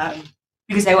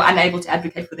because they were unable to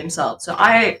advocate for themselves. So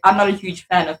I'm not a huge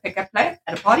fan of pickup play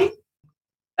at a party.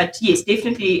 But yes,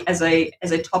 definitely as a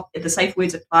top, the safe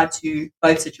words apply to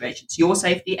both situations, your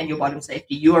safety and your bottom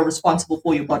safety. You are responsible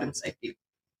for your bottom safety.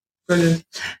 Brilliant.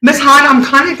 Miss Hahn, I'm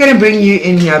kind of going to bring you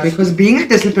in here because being a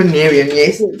disciplinarian,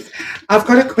 yes, I've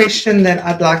got a question that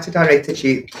I'd like to direct at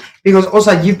you, because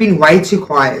also you've been way too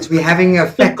quiet. We're having a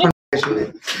flat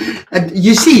conversation.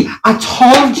 You see, I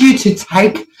told you to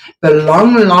take the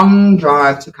long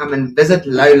drive to come and visit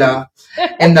Lola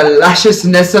in the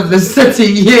lusciousness of the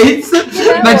city, yes,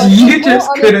 but you just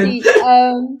couldn't.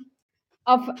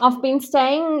 I've been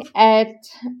staying at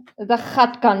the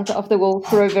gatkant of the world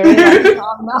for a very long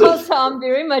time now, so I'm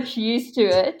very much used to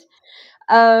it.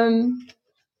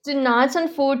 Tonight,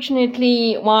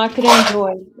 unfortunately, what I couldn't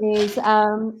join is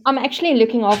I'm actually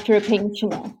looking after a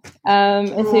pensioner. A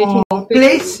 13-year-old Oh,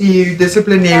 bless you,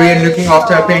 disciplinarian looking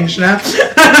after a pensioner.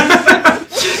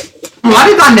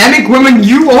 What a dynamic woman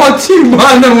you are too,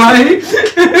 by the way.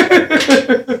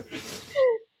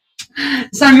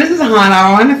 So, Mrs. Hahn,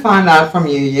 I want to find out from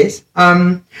you, yes,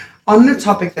 on the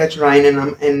topic that Raine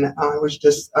and I was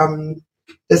just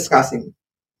discussing.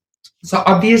 So,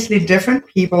 obviously, different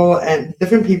people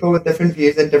with different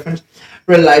views and different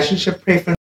relationship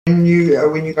preferences when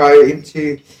you go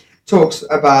into talks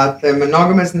about the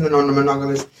monogamous and the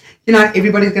non-monogamous. You know,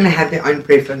 everybody's going to have their own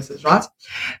preferences, right?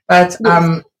 But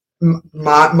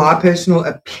my personal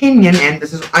opinion, and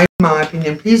this is only my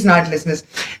opinion, please note, listeners,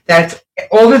 that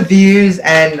all the views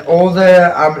and all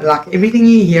the like everything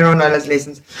you hear on Lola's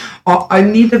lessons are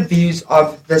only the views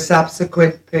of the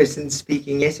subsequent person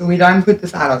speaking. Yes, so we don't put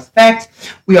this out as fact.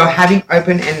 We are having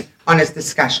open and honest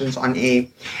discussions on air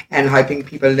and hoping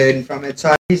people learn from it.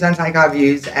 So please don't take our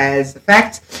views as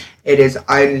fact. It is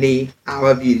only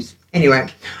our views. Anyway,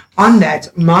 on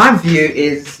that, my view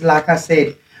is, like I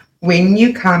said, when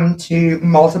you come to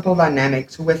multiple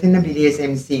dynamics within the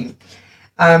BDSM scene,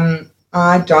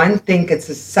 I don't think it's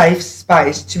a safe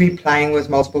space to be playing with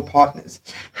multiple partners.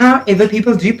 However,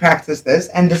 people do practice this,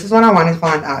 and this is what I want to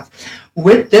find out.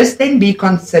 Would this then be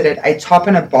considered a top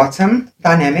and a bottom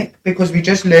dynamic? Because we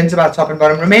just learned about top and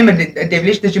bottom. Remember,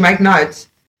 Devilish, did you make notes?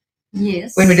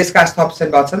 Yes. When we discussed tops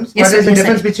and bottoms? Yes, What is the yes,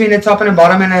 difference between a top and a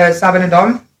bottom and a sub and a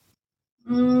dom?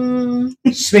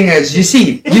 Swingers, you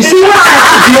see what I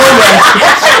have to deal with.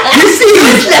 You see,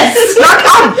 like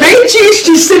I bet you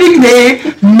she's sitting there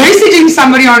messaging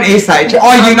somebody on SH.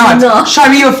 Are you not? No. Show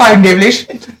me your phone, Devilish.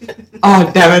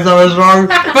 Oh, damn it, I was wrong.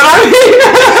 But I mean,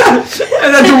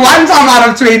 that's 1 time out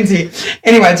of 20.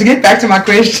 Anyway, to get back to my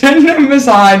question, Ms.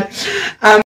 Hyde,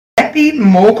 would that be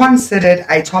more considered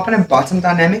a top and a bottom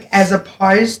dynamic as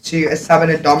opposed to a sub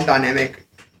and a dom dynamic?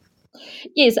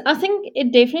 Yes, I think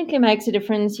it definitely makes a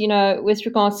difference, you know, with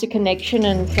regards to connection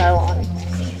and so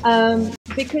on.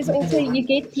 Because also you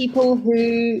get people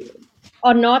who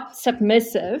are not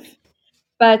submissive,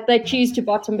 but they choose to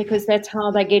bottom because that's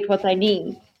how they get what they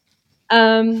need.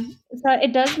 So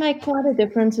it does make quite a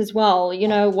difference as well, you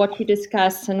know, what you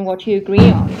discuss and what you agree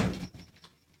on.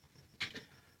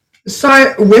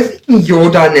 So, with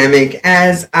your dynamic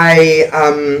as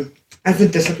a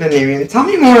disciplinarian, tell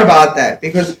me more about that,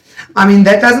 because I mean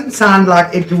that doesn't sound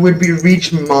like it would be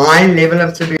reach my level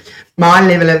of taboo. My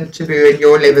level of taboo and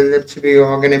your level of taboo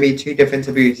are going to be two different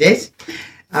taboos. Yes.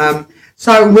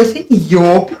 So, within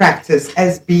your practice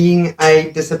as being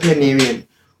a disciplinarian,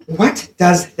 what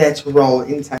does that role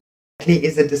entail?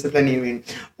 Is a disciplinarian.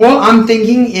 All I'm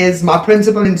thinking is my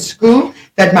principal in school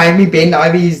that made me bend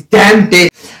over his damn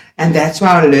desk. And that's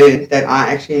why I learned that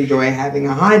I actually enjoy having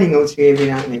a hiding or two every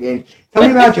now and again. Tell me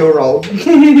about your role.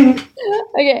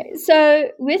 Okay,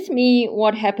 so with me,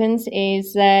 what happens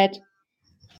is that,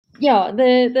 yeah,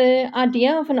 the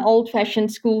idea of an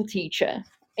old-fashioned school teacher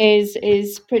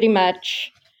is pretty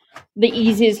much the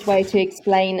easiest way to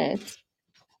explain it.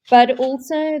 But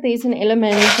also there's an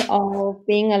element of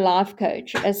being a life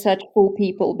coach as such for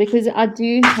people, because I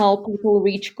do help people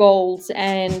reach goals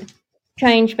and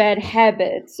change bad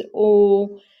habits or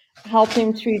help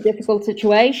them through difficult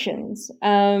situations.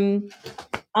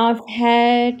 I've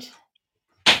had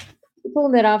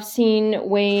people that I've seen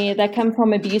where they come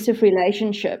from abusive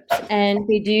relationships and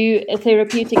they do a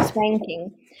therapeutic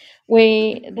spanking,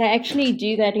 where they actually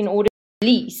do that in order to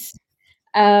release.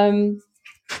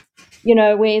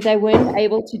 Where they weren't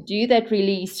able to do that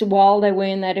release while they were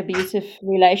in that abusive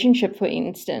relationship, for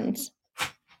instance.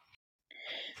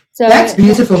 So That's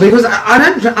beautiful, because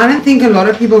I don't think a lot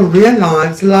of people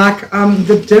realize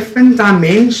the different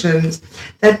dimensions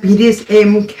that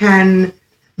BDSM can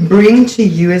bring to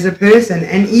you as a person,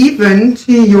 and even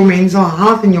to your mental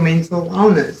health and your mental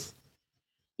wellness.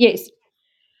 Yes,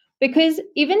 because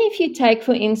even if you take,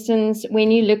 for instance, when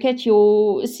you look at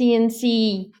your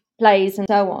CNC plays and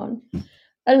so on,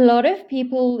 a lot of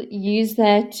people use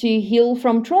that to heal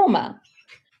from trauma.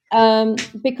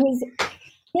 Because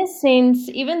in a sense,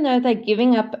 even though they're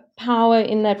giving up power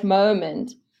in that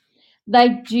moment, they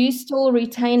do still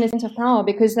retain a sense of power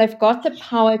because they've got the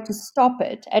power to stop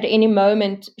it at any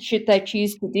moment should they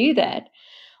choose to do that.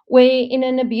 Where in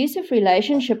an abusive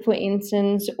relationship, for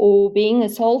instance, or being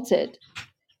assaulted,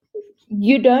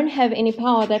 you don't have any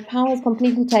power. That power is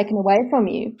completely taken away from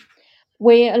you.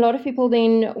 Where a lot of people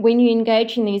then, when you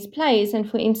engage in these plays, and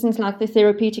for instance, like the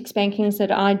therapeutic spankings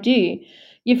that I do,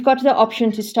 you've got the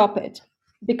option to stop it.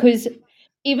 Because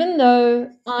even though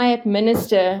I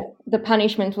administer the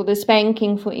punishment or the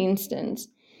spanking, for instance,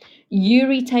 you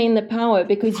retain the power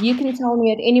because you can tell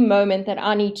me at any moment that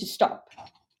I need to stop.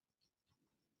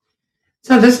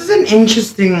 So this is an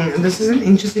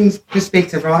interesting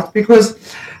perspective, right? Because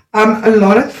a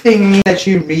lot of things that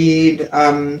you read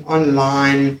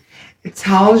online, it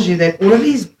tells you that all of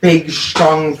these big,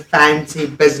 strong, fancy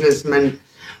businessmen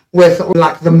with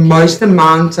like the most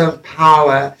amount of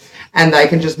power, and they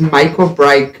can just make or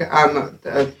break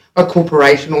a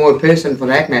corporation or a person for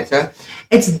that matter.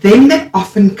 It's them that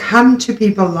often come to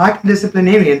people like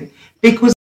disciplinarian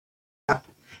because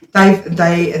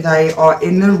they are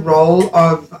in the role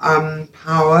of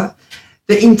power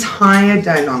the entire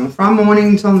day long, from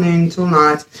morning till noon till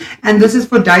night, and this is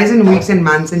for days and weeks and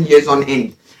months and years on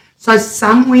end. So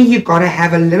somewhere you got to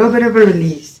have a little bit of a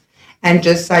release and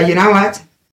just say, you know what,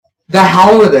 the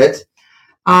hell with it,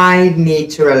 I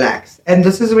need to relax. And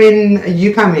this is when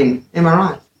you come in, am I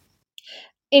right?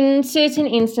 In certain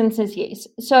instances, yes.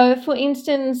 So for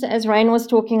instance, as Raine was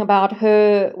talking about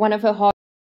one of her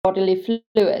bodily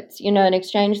fluids, an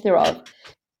exchange thereof.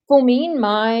 For me, in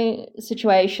my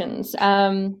situations,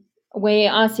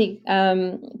 where I see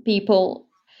people,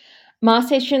 my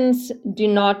sessions do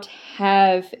not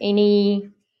have any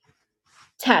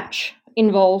touch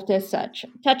involved as such.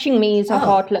 Touching me is a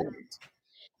hard limit.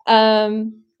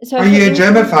 So are you a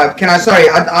germaphobe? Can I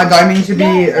don't mean to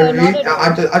be rude.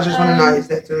 I just want to know if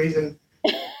that's the reason.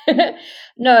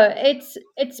 No, it's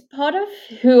part of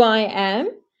who I am.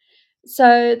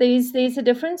 So there's a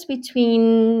difference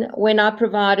between when I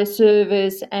provide a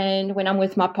service and when I'm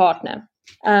with my partner.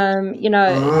 There's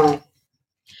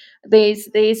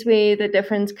where the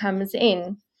difference comes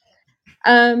in.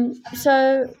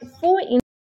 So for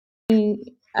instance,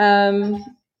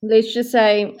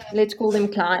 let's call them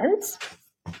clients.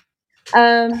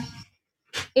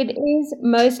 It is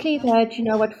mostly that,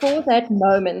 for that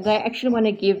moment, they actually want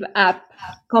to give up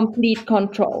complete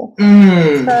control.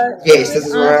 Yes, this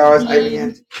is where I was aiming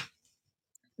at.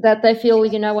 That they feel,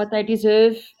 they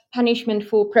deserve punishment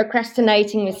for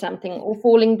procrastinating with something or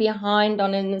falling behind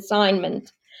on an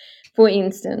assignment, for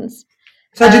instance.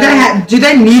 So do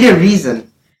they need a reason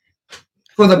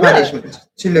for the punishment?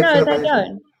 To look for the punishment? No, they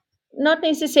don't. Not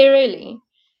necessarily.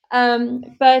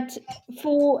 But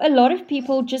for a lot of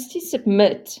people, just to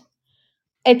submit,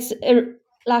 it's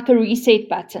like a reset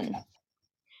button.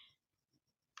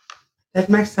 That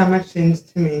makes so much sense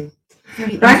to me.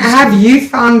 Right? Have you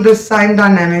found the same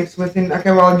dynamics within?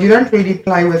 Okay, well, you don't really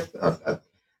play with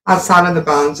outside of the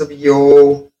bounds of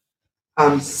your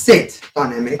set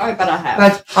dynamic. Oh, but I have.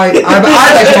 But I have.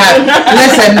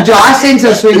 Listen, do I sense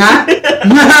a swinger?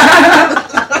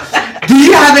 Do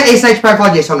you have an SH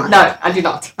profile? Yes or no? No, I do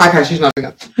not. Okay, she's not doing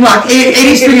it. Like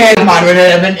any swinger of mine would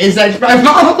have an SH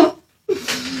profile.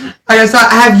 Okay, so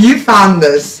have you found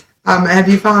this? Have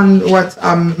you found what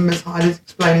Ms. Hyde is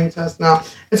explaining to us now?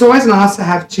 It's always nice to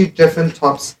have two different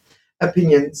tops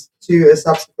opinions to a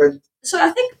subsequent. So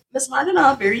I think Ms. Hyde and I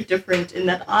are very different in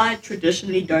that I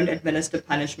traditionally don't administer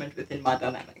punishment within my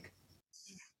dynamic.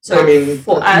 So I mean,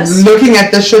 for us, looking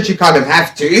at this shit, you kind of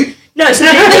have to. No, so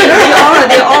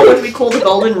there are what we call the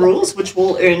golden rules, which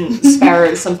will earn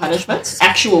Sparrow some punishments,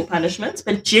 actual punishments,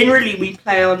 but generally we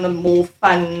play on the more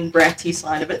fun, bratty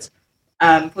side of it.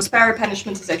 For Sparrow,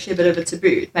 punishment is actually a bit of a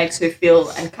taboo. It makes her feel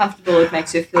uncomfortable. It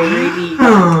makes her feel really.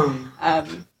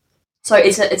 So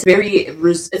it's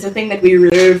a thing that we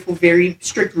reserve for very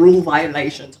strict rule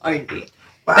violations only.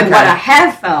 But what I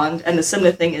have found, and the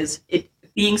similar thing is, it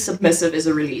being submissive is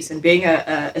a release, and being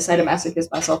a sadomasochist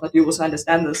myself, I do also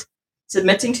understand this.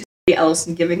 Submitting to somebody else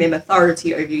and giving them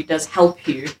authority over you does help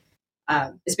you,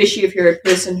 especially if you're a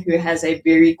person who has a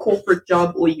very corporate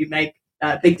job or you make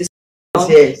big decisions.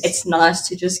 Yes. It's nice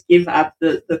to just give up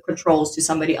the controls to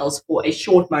somebody else for a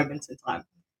short moment in time.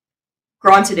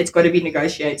 Granted, it's got to be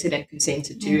negotiated and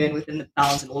consented to, and within the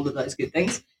bounds and all of those good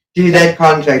things. Do that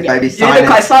contract, baby. Sign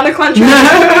a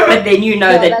contract, but then you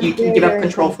know that you can give up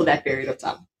control for that period of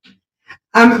time.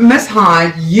 Miss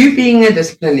Hyde, you being a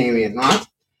disciplinarian, right?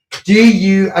 Do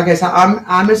you? Okay, so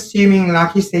I'm assuming,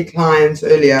 like you said, clients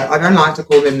earlier. I don't like to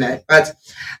call them that, but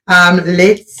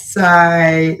let's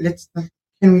say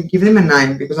can we give them a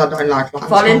name, because I don't like clients.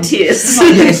 Volunteers.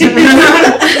 Yes.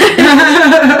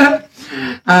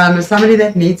 Somebody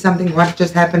that needs something. What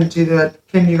just happened to the?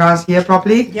 Can you guys hear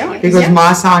properly? Yeah. Because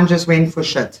my sound just went for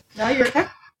shit. No, you're okay.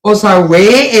 Also,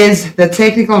 where is the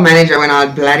technical manager when I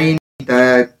bloody need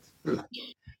the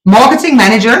marketing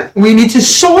manager? We need to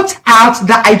sort out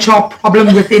the HR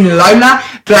problem within Lola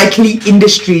Blakely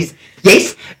Industries.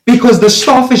 Yes, because the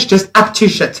staff is just up to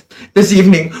shit this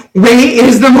evening. Where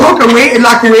is the market?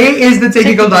 Where is the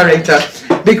technical director?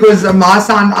 Because my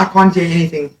sound, I can't hear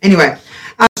anything. Anyway,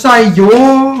 so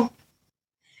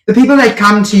the people that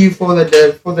come to you for the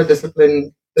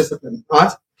discipline,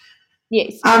 right?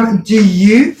 Yes. Do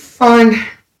you find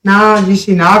now? You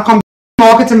see now,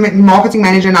 marketing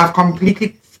manager, and I've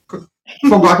completely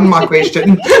forgotten my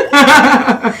question.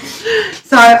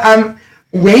 So,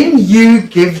 when you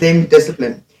give them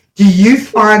discipline, do you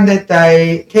find that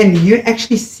can you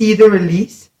actually see the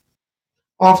release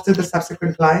after the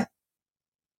subsequent play?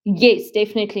 Yes,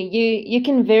 definitely. You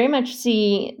can very much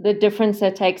see the difference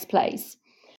that takes place.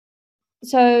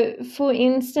 So, for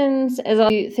instance, as I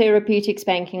do therapeutic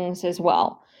spankings as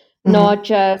well, not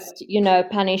just,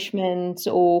 punishment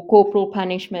or corporal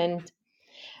punishment.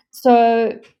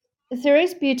 So,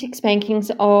 therapeutic spankings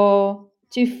are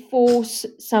to force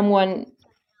someone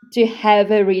to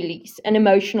have a release, an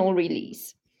emotional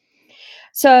release.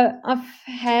 So, I've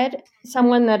had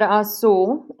someone that I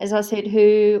saw, as I said,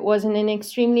 who was in an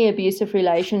extremely abusive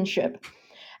relationship,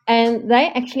 and they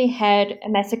actually had a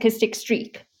masochistic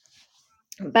streak.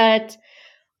 But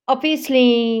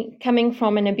obviously, coming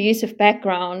from an abusive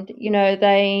background,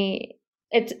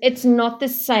 it's not the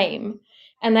same,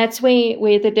 and that's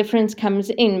where the difference comes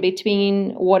in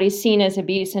between what is seen as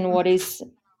abuse and what is,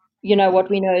 what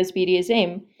we know as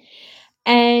BDSM.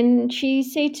 And she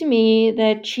said to me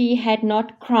that she had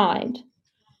not cried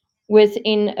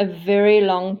within a very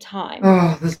long time.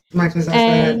 Oh, this makes me so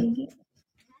sad. And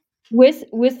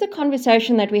with the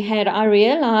conversation that we had, I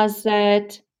realized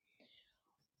that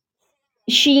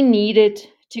she needed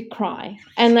to cry.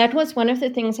 And that was one of the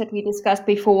things that we discussed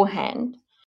beforehand.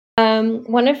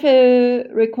 One of her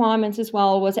requirements as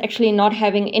well was actually not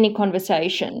having any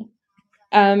conversation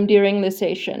during the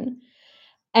session.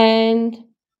 And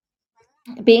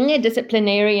being a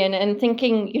disciplinarian and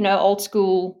thinking, old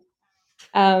school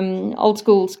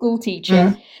school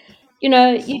teacher,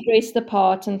 you dress the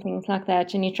part and things like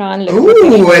that, and you try and look.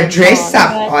 Ooh, a dress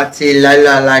up party.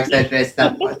 Lola likes a dress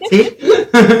up party.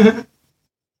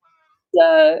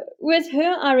 So with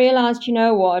her, I realized,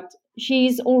 what?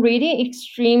 She's already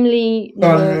extremely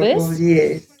nervous.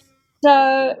 Yes.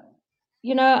 So,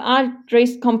 I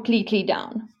dressed completely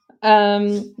down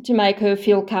to make her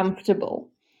feel comfortable.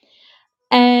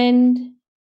 And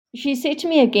she said to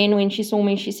me again when she saw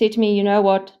me, she said to me, you know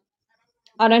what?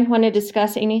 I don't want to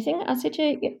discuss anything. I said to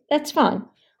her, yeah, that's fine.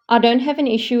 I don't have an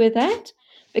issue with that,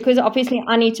 because obviously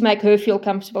I need to make her feel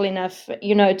comfortable enough,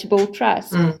 to build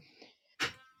trust.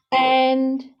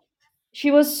 And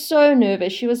she was so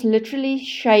nervous. She was literally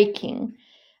shaking.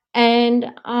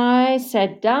 And I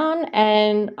sat down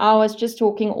and I was just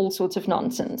talking all sorts of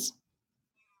nonsense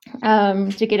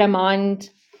to get her mind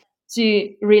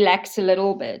to relax a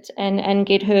little bit and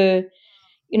get her,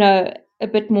 a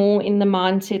bit more in the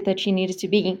mindset that she needed to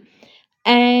be.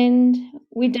 And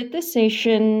we did the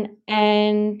session,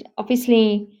 and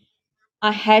obviously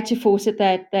I had to force it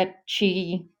that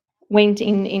she went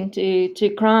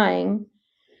into crying.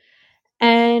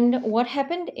 And what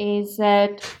happened is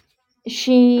that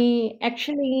she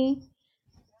actually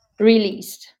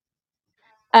released,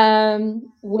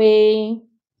 where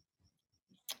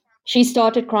she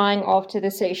started crying after the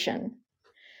session,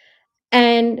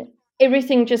 and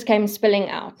everything just came spilling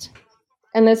out.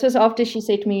 And this was after she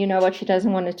said to me, you know what, she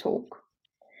doesn't want to talk.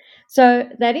 So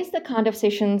that is the kind of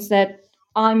sessions that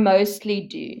I mostly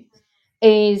do,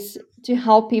 is to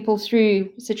help people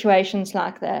through situations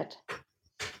like that.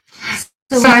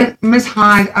 So, Miss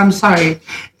Hyde, I'm sorry.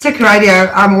 Tick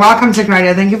Radio, welcome Tick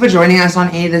Radio. Thank you for joining us on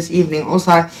air this evening.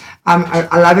 Also,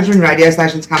 I love it when radio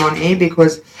stations come on air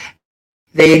because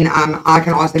then I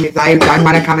can ask them if they don't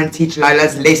want to come and teach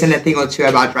Lola's lesson a thing or two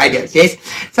about radios. Yes.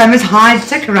 So Miss Hyde,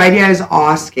 Tick Radio is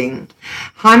asking,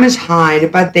 hi Miss Hyde,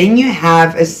 but then you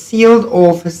have a sealed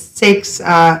off sex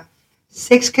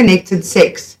connected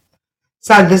sex.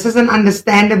 So this is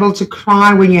understandable to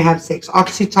cry when you have sex.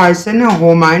 Oxytocin, a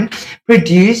hormone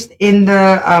produced in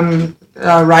the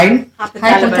Raine,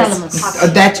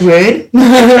 Hypothalamus. that word,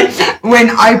 when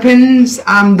opens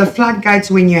the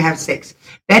floodgates when you have sex.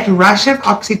 That rush of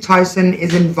oxytocin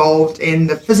is involved in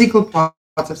the physical parts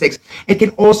of sex. It can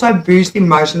also boost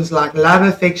emotions like love,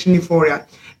 affection, euphoria,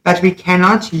 but we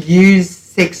cannot use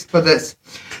sex for this.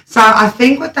 So I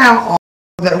think what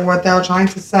they're trying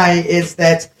to say is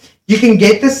that you can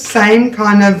get the same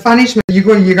kind of punishment.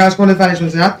 You guys call it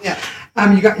punishments, yeah? Yeah.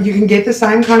 You can get the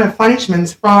same kind of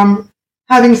punishments from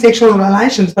having sexual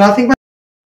relations, but I think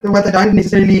what they don't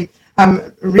necessarily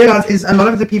realize is a lot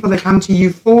of the people that come to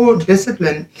you for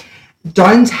discipline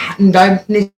don't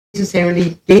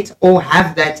necessarily get or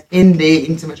have that in their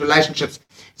intimate relationships.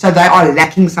 So they are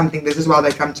lacking something. This is why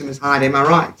they come to Ms. Hyde. Am I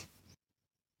right?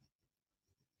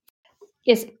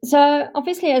 Yes. So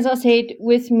obviously, as I said,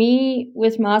 with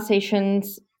my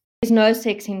sessions, there's no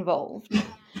sex involved.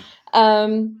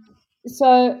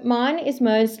 So mine is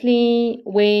mostly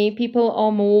where people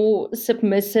are more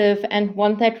submissive and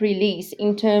want that release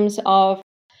in terms of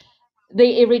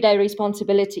their everyday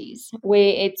responsibilities,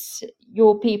 where it's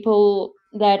your people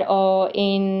that are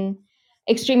in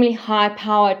extremely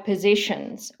high-powered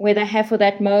positions, where they have for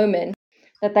that moment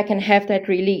that they can have that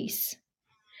release.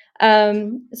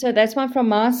 So that's why from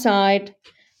my side,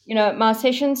 my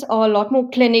sessions are a lot more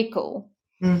clinical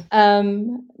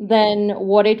than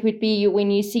what it would be when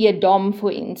you see a dom,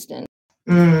 for instance.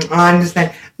 I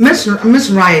understand. Miss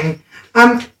Raine,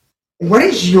 what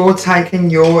is your take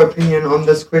and your opinion on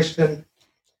this question?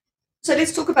 So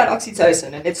let's talk about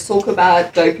oxytocin and let's talk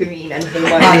about dopamine and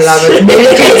hormones. I love it.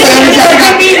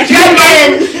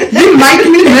 You make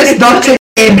me miss Dr.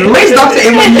 M. Where's Dr.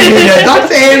 M when you need her?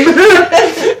 Dr.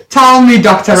 M. Tell me,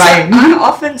 Dr. Raine. I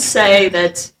often say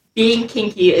that being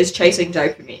kinky is chasing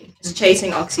dopamine. It's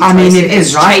chasing oxytocin. I mean, it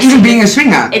is, right? Even being a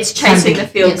swinger. It's chasing the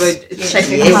feel good. It's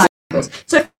chasing the high levels.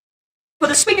 So for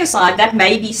the swinger side, that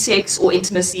may be sex or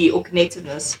intimacy or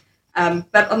connectedness.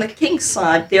 But on the kink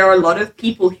side, there are a lot of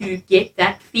people who get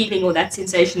that feeling or that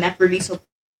sensation, that release of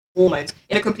hormones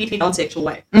in a completely non-sexual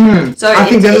way. So I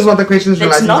think this is what the question is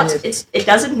related to. It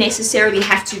doesn't necessarily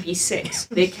have to be sex.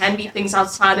 There can be things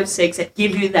outside of sex that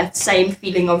give you that same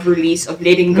feeling of release, of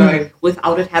letting go,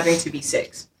 without it having to be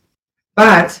sex.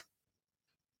 But,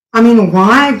 I mean,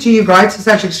 why do you go to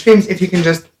such extremes if you can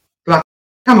just, like,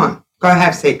 come on, go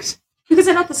have sex? Because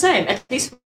they're not the same, at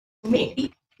least for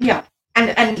me. Yeah.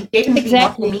 And definitely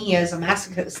not for me as a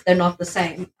masochist, they're not the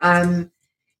same. I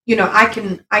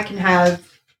can have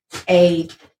a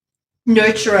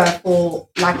nurturer, for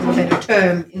lack of a better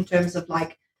term, in terms of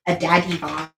like a daddy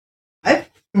vibe. But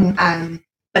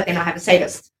then I have a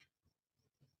sadist.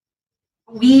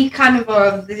 We kind of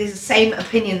are, there's the same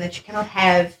opinion that you cannot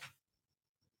have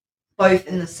both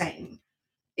in the same.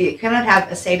 You cannot have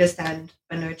a sadist and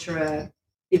a nurturer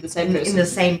in the same person. In the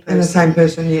same person. In the same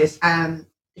person, yes.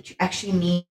 That you actually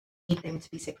need them to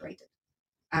be separated.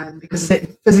 Because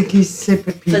physically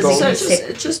separate people. So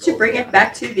just to bring it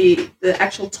back to the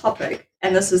actual topic,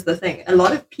 and this is the thing, a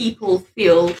lot of people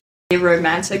feel their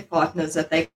romantic partners that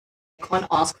they can't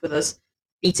ask for this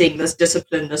beating, this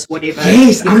discipline, this whatever.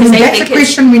 Yes, I mean, that's a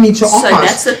question we need to ask. So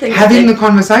that's the thing. Having the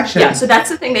conversation. Yeah, so that's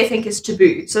the thing they think is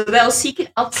taboo. So they'll seek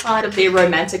it outside of their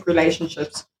romantic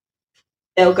relationships.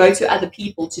 They'll go to other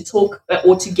people to talk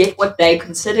or to get what they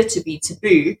consider to be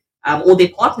taboo, or their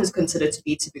partners consider to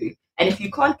be taboo. And if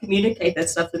you can't communicate that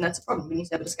stuff, then that's a problem. We need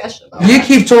to have a discussion about You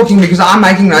keep talking because I'm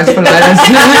making notes for Lola's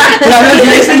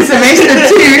lesson semester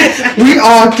 2. We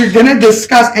are going to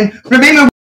discuss, and remember,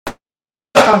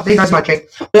 there goes my check.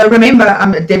 Remember,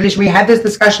 Devilish, we had this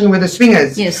discussion with the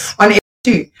swingers on episode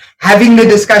 2. Having the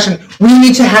discussion. We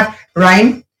need to have,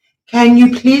 Raine, can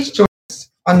you please join us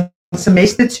on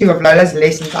semester 2 of Lola's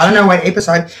lessons? I don't know what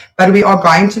episode, but we are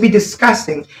going to be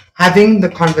discussing having the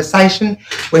conversation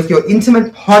with your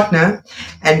intimate partner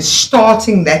and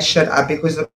starting that shit up,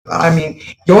 because I mean,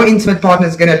 your intimate partner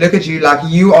is going to look at you like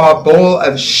you are a ball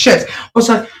of shit.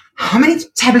 Also, how many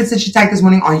tablets did she take this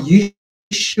morning? Are you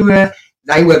sure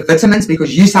they were vitamins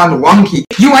because you sound wonky.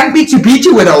 You want me to beat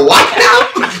you with a what now?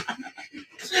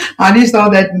 How do you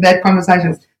start that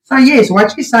conversation? So yes,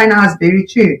 what you say now is very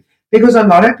true. Because a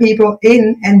lot of people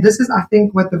and this is, I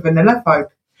think, what the vanilla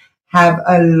folk have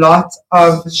a lot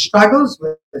of struggles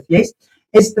with, yes,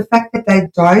 is the fact that they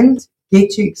don't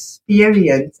get to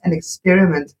experience and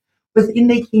experiment within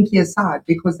their kinkier side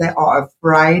because they are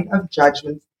afraid of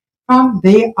judgment from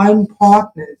their own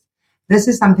partners. This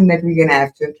is something that we're going to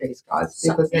have to address, guys,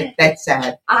 because that's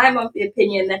sad. I'm of the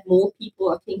opinion that more people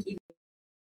are kinky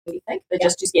than we think. They're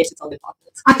just too scared to tell their partners.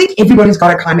 I think everybody's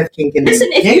got a kind of kink in them. Listen,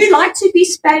 if you like to be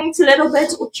spanked a little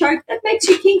bit or choked, that makes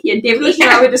you kinky. And Devilish and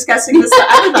I were discussing this the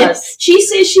other night. She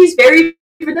says she's very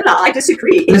vanilla. I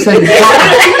disagree. Listen,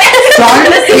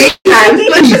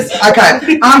 please.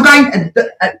 Okay, I'm going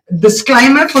a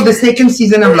disclaimer for the second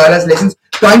season of Lola's Lessons.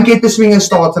 Don't get the swinger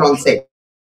started on sex.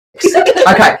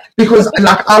 Okay, because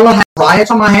like Allah has riots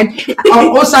on my hand. I'm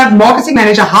also marketing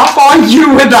manager. How far are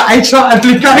you with the HR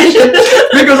application?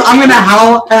 Because I'm gonna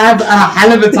have a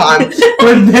hell of a time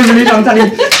with Devilish. I'm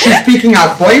telling you, she's picking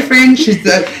out boyfriend. She's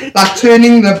like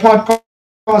turning the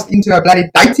podcast into a bloody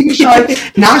dating show.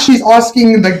 Now she's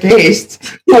asking the guests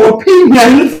for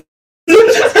opinions.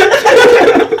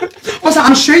 Also,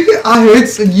 I'm sure I heard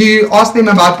you ask them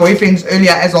about boyfriends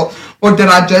earlier as well. Or did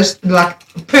I just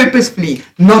purposefully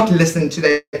not listen to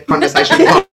that conversation?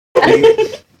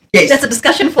 Yes. That's a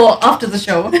discussion for after the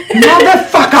show.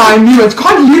 Motherfucker, I knew it.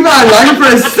 Can't leave her alone for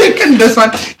a second, this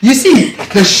one. You see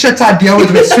the shit I deal with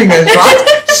swingers,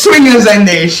 right? Swingers and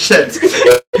their shit.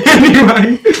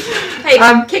 Anyway. Hey,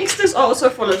 kinksters are also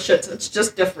full of shit. It's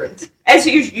just different. As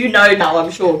you know now,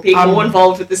 I'm sure, being more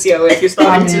involved with the COF, you're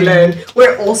starting to learn.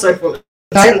 We're also full of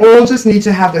they all just need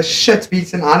to have the shit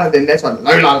beaten out of them. That's what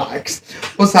Lola likes.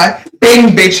 Also,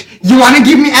 bang, bitch. You want to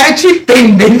give me attitude?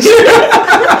 Bang, bitch.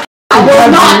 I will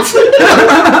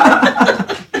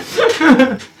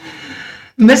not.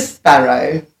 Miss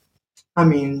Sparrow. I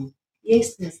mean.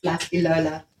 Yes, Miss Lasty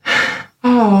Lola.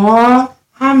 Oh,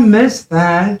 I miss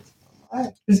that.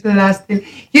 It's the last thing.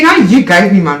 You know, you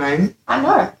gave me my name. I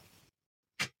know.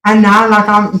 And now,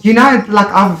 I've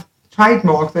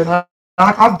trademarked it.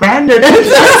 I've branded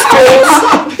it.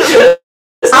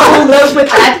 I will live with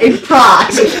that in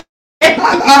pride.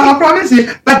 I promise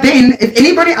you. But then, if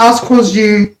anybody else calls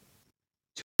you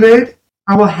Bird,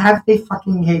 I will have their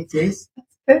fucking heads, yes?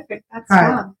 That's perfect. That's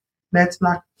fine. That's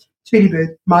like Tweety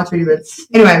Bird, my Tweety Bird.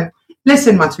 Anyway,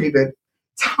 listen, my Tweety Bird.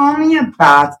 Tell me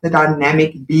about the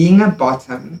dynamic being a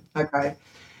bottom, okay,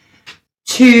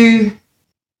 to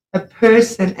a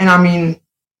person, and I mean,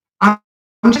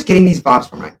 I'm just getting these vibes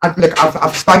from her.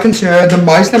 I've spoken to her the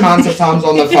most amounts of times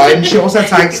on the phone. She also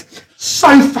takes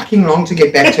so fucking long to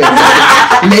get back to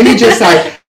her. Let me just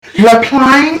say,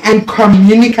 replying and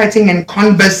communicating and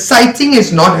conversating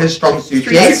is not her strong suit.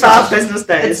 3 to 5 business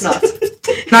days. It's not.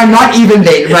 No, not even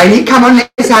then. Raine, come on,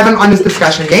 let's have an honest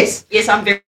discussion, yes? Yes, I'm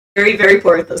very, very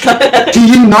poor at this. Do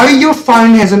you know your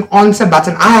phone has an answer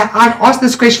button? I asked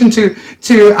this question to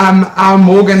our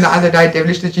Morgan the other day,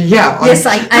 Devilish, did you hear? Yes,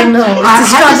 I know.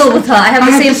 It's a struggle with her. I have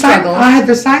the same struggle. I had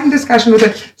the same discussion with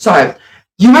her. So,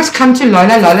 you must come to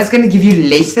Lola. Lola's going to give you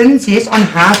lessons, yes, on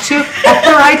how to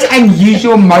operate and use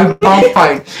your mobile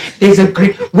phone. There's a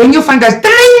great... When your phone goes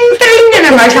ding, ding, and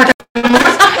it makes like a...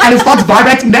 and it starts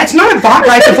vibrating. That's not a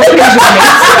vibrator for pleasure.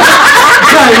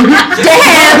 Damn!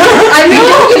 I mean,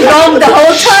 you're wrong the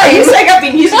whole time. It's like I've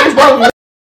been using it wrong.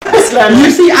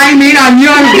 You see, I mean, I knew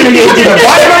I was going to get to the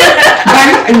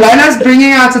vibrator. Lola's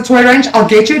bringing out a toy range. I'll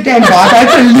get you a damn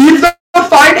vibrator. Leave the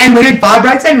phone, and when it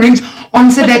vibrates and rings,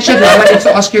 answer that shit. Lola needs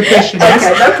to ask you a question.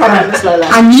 Okay, no problem, Miss Lola.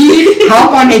 I need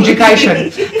help on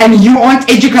education, and you aren't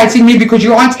educating me because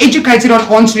you aren't educated on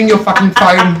answering your fucking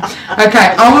phone.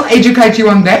 Okay, I will educate you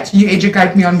on that. You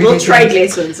educate me on BDSM. We'll trade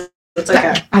lessons. It's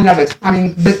okay. I love it. I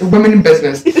mean, women in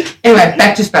business. Anyway,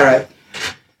 back to Sparrow.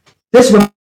 This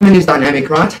woman is dynamic,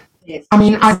 right? Yes. I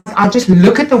mean, I just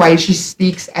look at the way she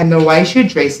speaks and the way she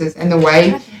dresses and the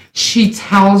way she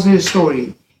tells her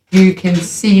story. You can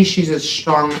see she's as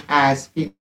strong as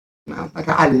female.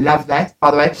 Okay, I love that.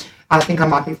 By the way, I think I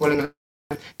might be falling in.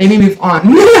 Let me move on.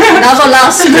 Another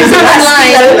last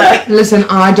line. Listen,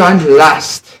 I don't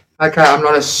lust. Okay, I'm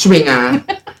not a swinger.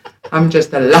 I'm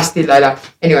just a lusty Lola.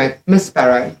 Anyway, Miss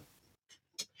Sparrow,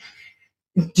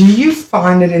 do you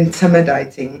find it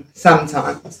intimidating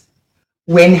sometimes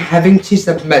when having to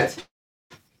submit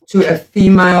to a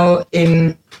female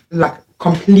in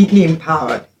completely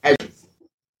empowered?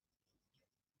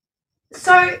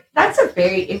 So that's a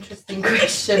very interesting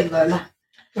question, Lola.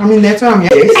 I mean, that's what I'm here.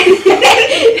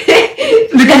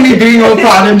 Look at me doing all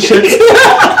proud and shit.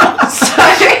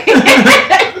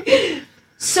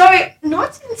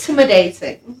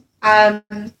 intimidating. I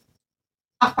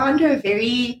find her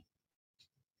very,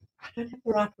 I don't have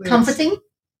the right words. Comforting?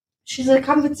 She's a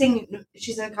comforting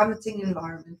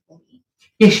environment for me.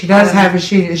 Yeah, she does have,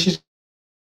 she's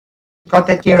got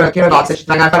that Kira vibe that she's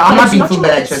like, but I'm not being full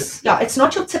that Yeah, it's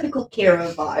not your typical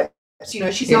Kira vibe. You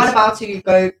know, she's not about to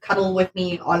go cuddle with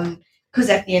me on, because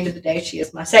at the end of the day, she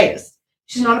is my sadist.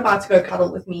 She's not about to go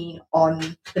cuddle with me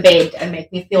on the bed and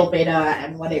make me feel better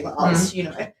and whatever else, you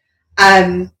know.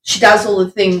 She does all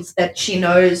the things that she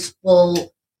knows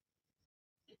will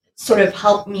sort of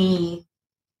help me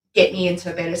get me into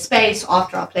a better space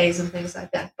after our plays and things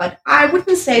like that. But I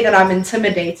wouldn't say that I'm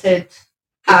intimidated.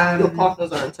 Your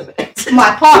partners are intimidated.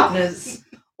 My partners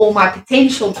or my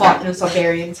potential partners are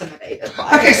very intimidated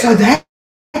by Okay, so that's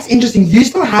interesting. You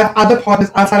still have other partners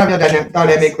outside of your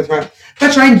dynamic with her.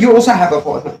 But Raine, you also have a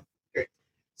partner.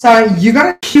 So you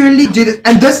gotta purely do this,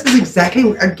 and this is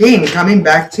exactly, again, coming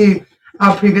back to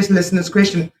our previous listener's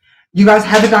question. You guys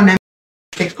have a dynamic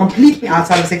sex completely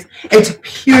outside of sex. It's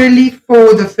purely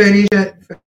for the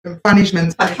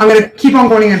furnishments. I'm gonna keep on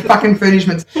calling it fucking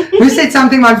furnishments. Who said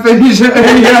something about furniture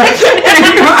earlier?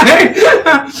 Anyway,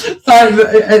 so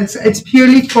it's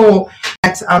purely for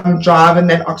that drive and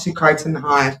that oxytocin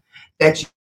high that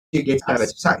you get out of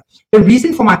it. So the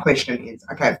reason for my question is,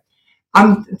 okay,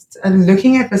 I'm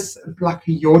looking at this like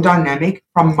your dynamic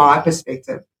from my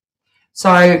perspective.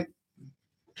 So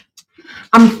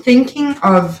I'm thinking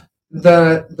of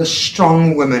the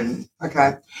strong women,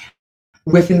 okay,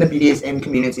 within the BDSM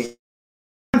community.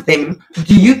 Them,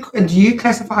 do you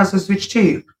classify as a switch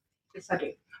too? Yes, I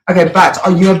do. Okay, but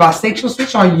are you a bisexual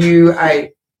switch? Or are you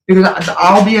a, because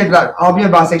I'll be a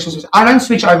bisexual switch. I don't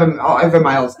switch over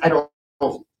males at all.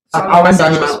 So I won't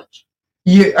dome male.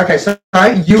 You okay? So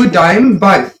you would dome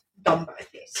both. Dome both,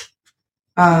 yes.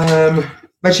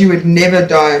 But you would never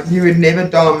dome. You would never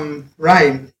dome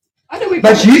Raine. I know we've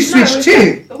But done you it. switch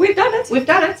too. We've done it. We've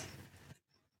done it.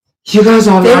 You guys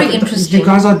are Very like, interesting. You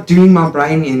guys are doing my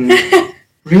brain in.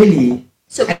 Really.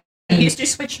 So we used to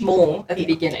switch more at the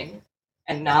beginning,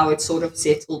 and now it's sort of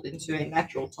settled into a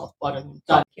natural top bottom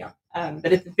done here.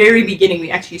 But at the very beginning,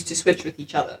 we actually used to switch with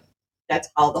each other. That's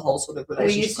how the whole sort of We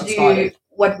relationship used to do started.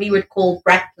 what we would call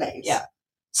brat plays. Yeah.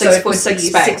 So Six it for would six be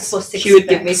spanks. 6 for 6 She would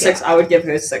give me spanks, 6, I would give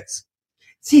her 6.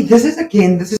 See, this is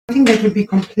something that would be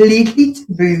completely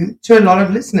taboo to a lot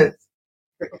of listeners.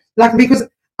 Like, because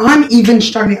I'm even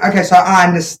struggling. Okay, so I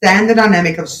understand the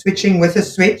dynamic of switching with a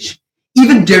switch,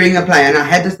 even during a play. And I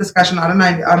had this discussion, I don't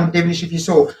know, Devilish, if you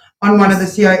saw, on one of the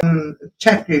CO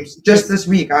chat groups just this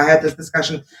week. I had this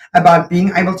discussion about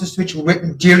being able to switch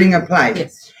during a play.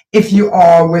 Yes. If you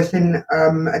are within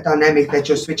a dynamic that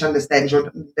your switch understands,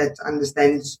 that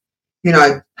understands, you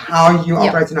know, how you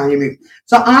operate and how you move.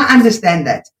 So I understand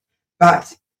that.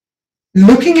 But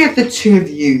looking at the two of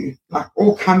you, like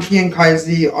all comfy and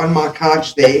cozy on my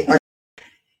couch there,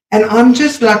 and I'm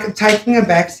just like taking a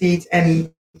back seat and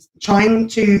trying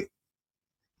to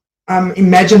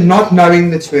imagine not knowing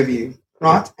the two of you,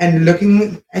 right? And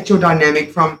looking at your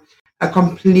dynamic from a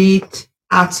complete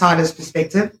outsider's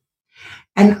perspective.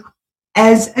 And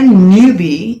as a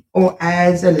newbie or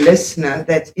as a listener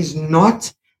that is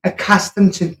not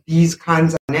accustomed to these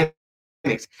kinds of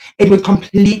dynamics, it would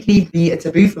completely be a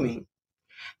taboo for me.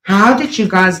 How did you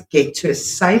guys get to a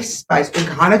safe space? Or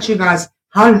how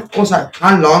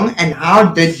long and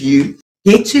how did you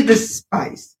get to this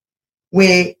space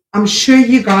where I'm sure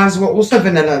you guys were also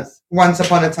vanillas once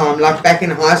upon a time, like back in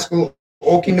high school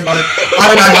or kindergarten. I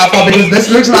don't know how far, because this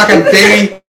looks like a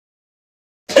very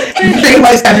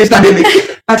well established dynamic.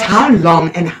 But how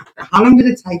long did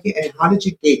it take you, and how did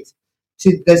you get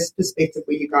to this perspective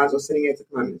where you guys are sitting at the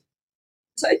moment?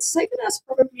 So it's taken us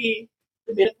probably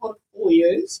the better part of 4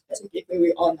 years to get where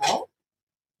we are now.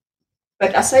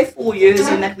 But I say 4 years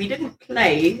in that we didn't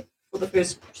play for the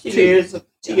first 2 years of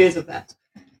that.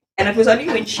 And it was only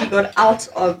when she got out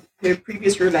of her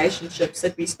previous relationships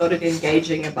that we started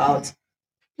engaging about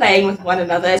playing with one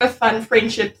another. It's a fun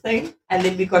friendship thing, and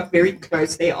then we got very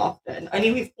close thereafter. And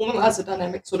only we formalized the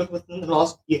dynamic sort of within the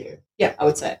last year, I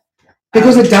would say.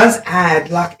 Because it does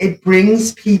add, like, it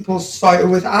brings people so,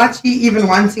 without you even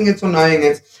wanting it or knowing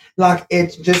it, like,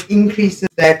 it just increases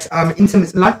that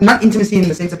intimacy, like, not intimacy in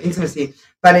the sense of intimacy,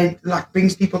 but it, like,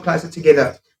 brings people closer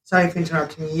together. Sorry for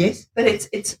interrupting me, yes? But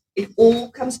it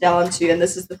all comes down to, and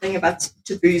this is the thing about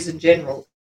taboos in general,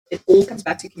 it all comes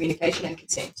back to communication and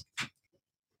consent.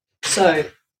 So,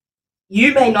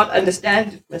 you may not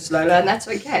understand, Miss Lola, and that's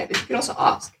okay, but you can also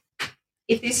ask.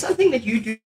 If there's something that you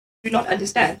do not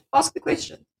understand, ask the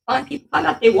question. Find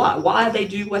out their why they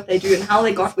do what they do, and how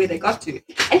they got where they got to.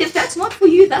 And if that's not for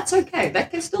you, that's okay.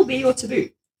 That can still be your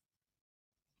taboo.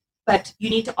 But you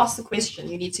need to ask the question,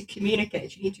 you need to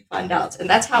communicate, you need to find out. And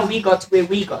that's how we got to where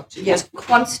we got to. There's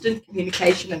constant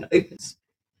communication and openness.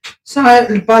 So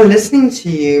by listening to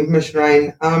you, Miss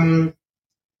Raine, an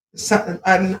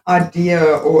idea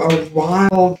or a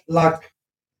wild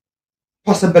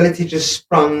possibility just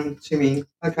sprung to me.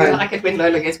 Okay. I like it when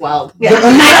Lola gets wild. Listen,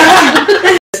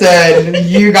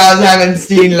 you guys haven't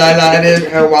seen Lola, it is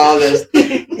her wildest.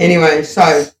 Anyway,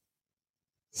 so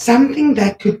something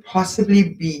that could possibly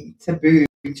be taboo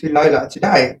to Lola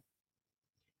today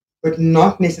would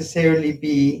not necessarily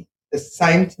be the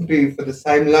same taboo for the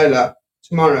same Lola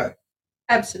tomorrow.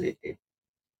 Absolutely.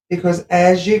 Because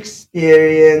as you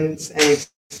experience and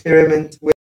experiment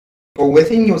with or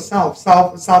within yourself,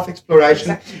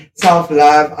 self-exploration,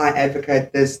 self-love, I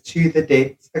advocate this to the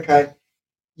depths, okay?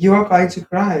 You are going to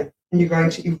grow and you're going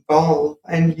to evolve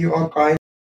and you are going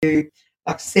to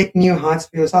set new heights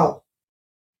for yourself.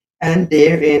 And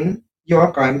therein, you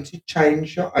are going to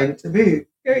change your own taboo.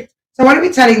 Great. So what are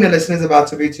we telling the listeners about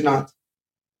taboo tonight?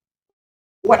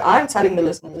 What I'm telling the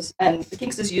listeners, and the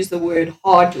Kingsters use the word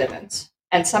hard limits,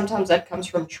 and sometimes that comes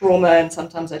from trauma and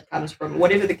sometimes that comes from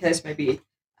whatever the case may be.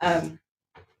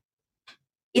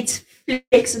 It's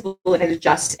flexible and it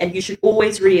adjusts, and you should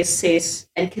always reassess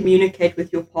and communicate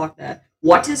with your partner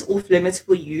what is off limits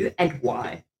for you and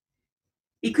why.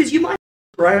 Because you might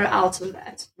grow out of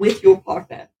that with your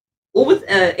partner or with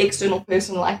an external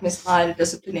person like Miss Hyde, a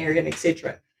disciplinarian,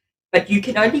 etc. But you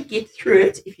can only get through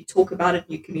it if you talk about it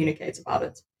and you communicate about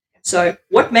it. So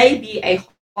what may be a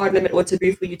hard limit or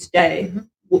taboo for you today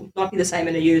will not be the same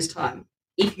in a year's time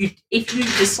if you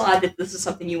decide that this is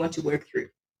something you want to work through.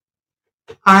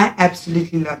 I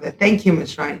absolutely love that. Thank you,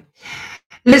 Miss Raine.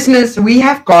 Listeners, we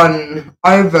have gone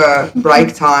over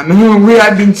break time. We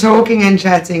have been talking and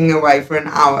chatting away for an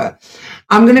hour.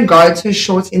 I'm going to go to a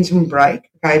short interim break,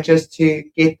 okay, just to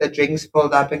get the drinks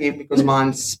filled up again because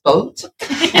mine's spilled.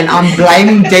 And I'm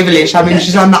blaming Devilish. I mean,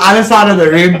 she's on the other side of the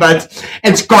room, but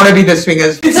it's got to be the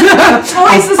swingers.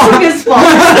 Always the swingers'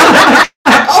 fault.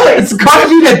 It's got to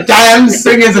be the damn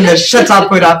swingers and the shit I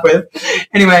put up with.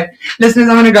 Anyway, listeners,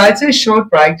 I'm going to go to a short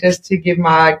break just to give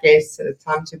my guests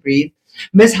time to breathe.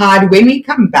 Miss Hyde, when we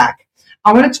come back,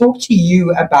 I want to talk to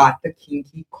you about the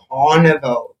Kinky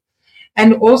Carnival.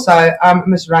 And also,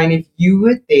 Miss Raine, if you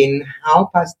would then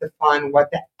help us define what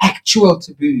the actual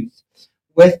taboos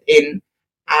within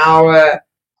our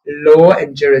law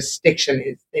and jurisdiction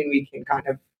is, then we can kind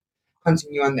of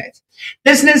continue on that.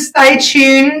 Listeners, stay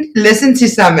tuned. Listen to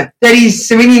some 30s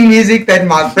swinging music that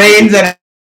my friends and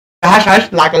hush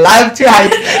hush like love to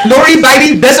hate. Lori,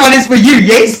 baby, this one is for you,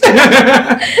 yes?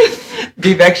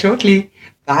 Be back shortly.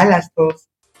 Bye, Lastals.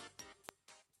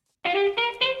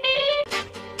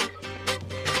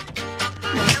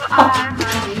 You are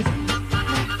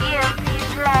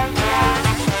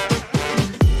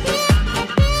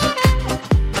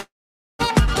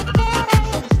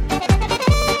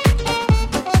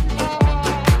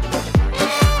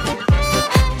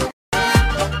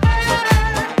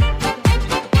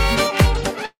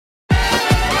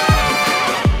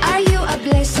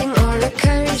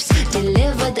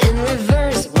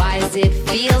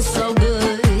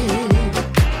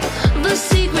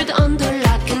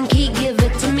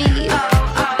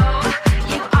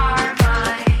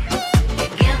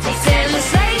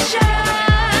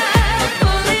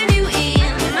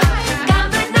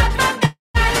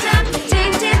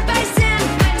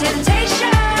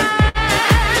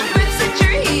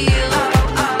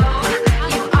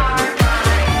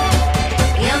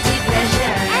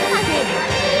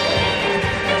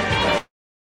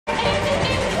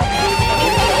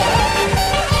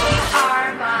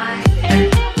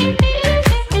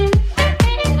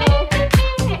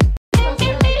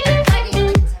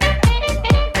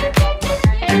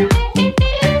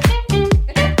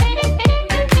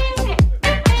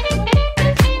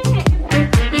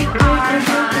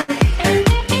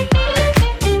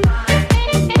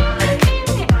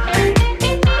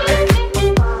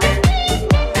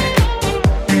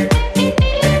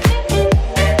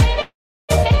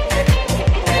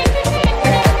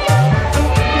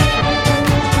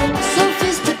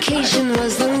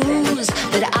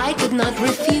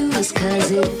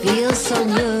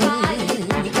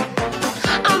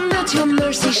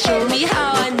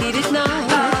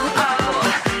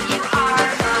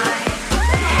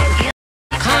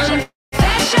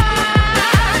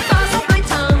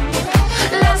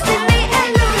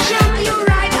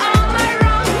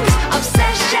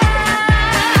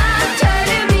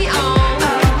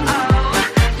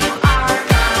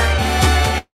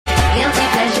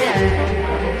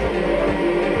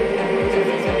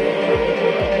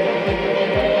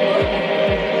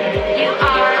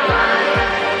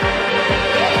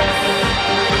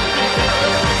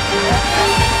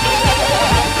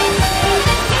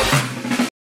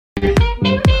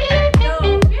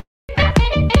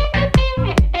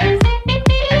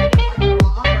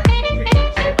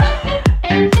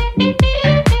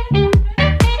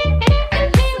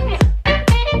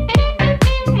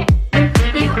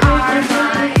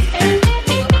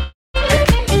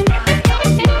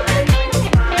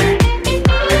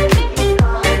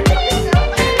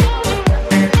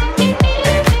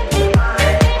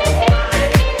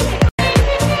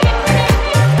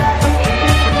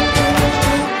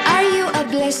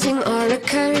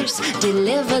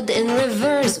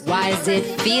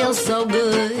feels so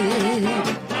good.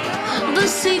 The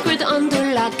secret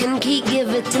under lock and key, give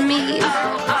it to me.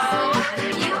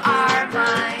 You are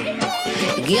my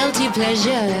guilty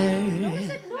pleasure.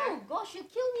 No, gosh, you'll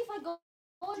kill me if I go.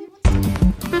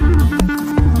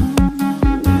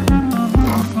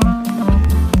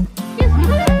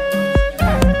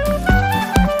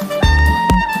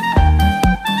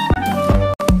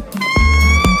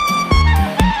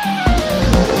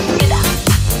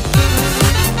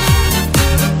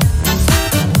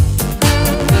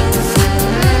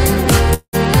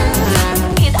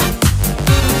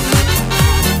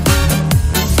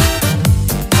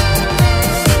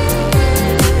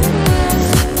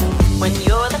 When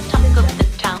you're the talk of the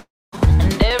town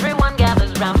and everyone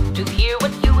gathers round to hear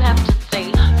what you have to say,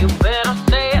 you better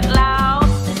say it loud.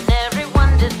 And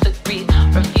everyone disagrees,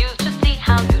 refuse to see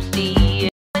how you see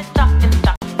it. Always talk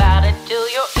about it till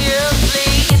your ears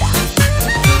bleed.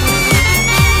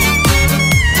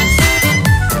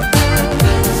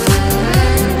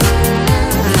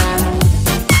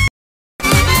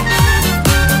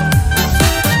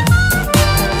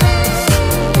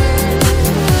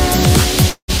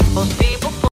 Most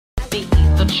people be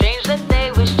the change that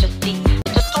they wish to see. They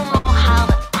just don't know how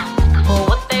to ask for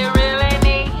what they really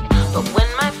need. But when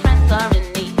my friends are in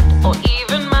need, or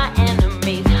even my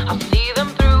enemies, I'll see them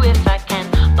through if I can.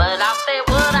 But I'll say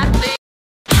what I see,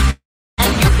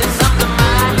 and you can come to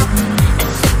my house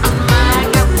and sit on my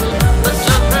couch. But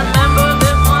just remember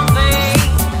this one thing: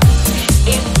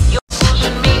 if you're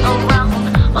pushing me around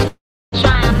or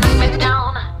trying to knock me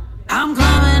down, I'm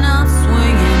coming up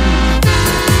swinging.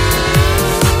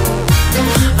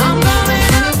 I'm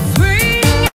coming up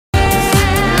swinging.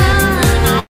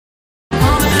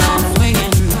 Coming up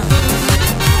swinging.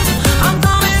 I'm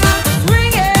coming up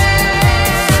swinging.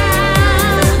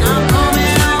 I'm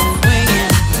coming up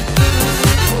swinging.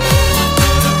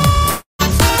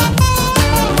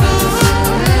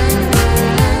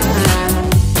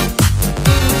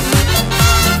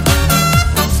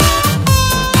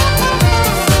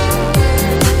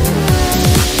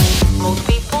 Most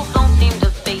people don't seem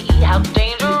to see how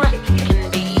dangerous it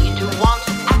can be to want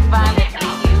to act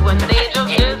violently when they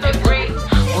just disagree.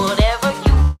 Whatever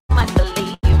you might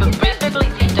believe, but basically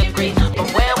disagree. But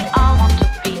where we all want to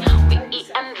be, we eat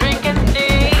and drink and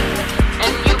sing.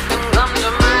 And you can come to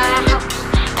my house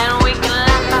and we can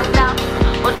laugh out loud.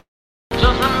 But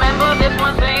just remember this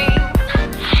one thing: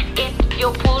 if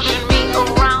you're pushing me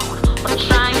around or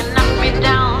trying to knock me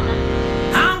down,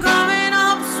 I'm coming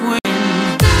up swinging.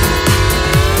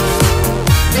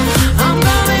 I'm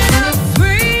coming up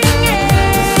swinging.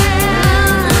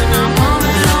 I'm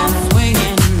coming up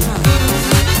swinging.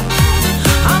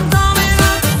 I'm coming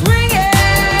up swinging.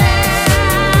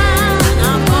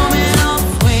 I'm coming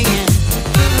up swinging. I'm coming up swinging.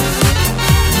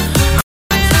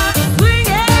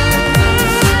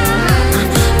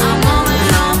 I'm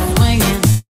coming up swinging.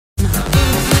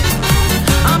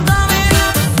 I'm coming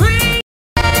up swinging.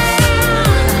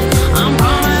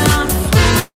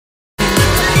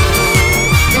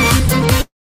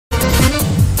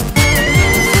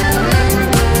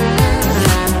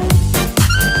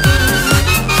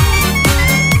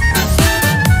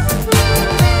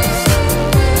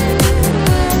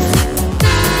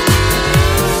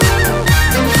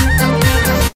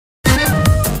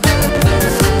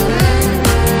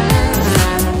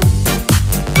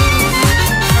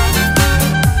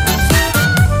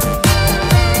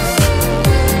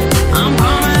 I'm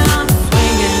coming up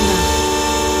swinging.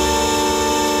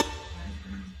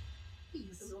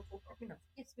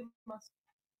 Yes, we must.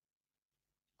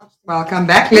 Welcome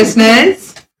back,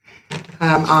 listeners.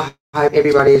 I hope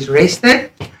everybody is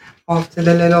rested after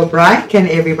the little break and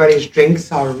everybody's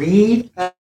drinks are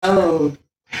refilled.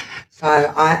 So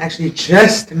I actually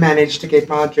just managed to get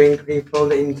my drink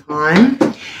refilled in time,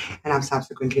 and I've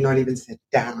subsequently not even sat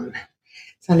down.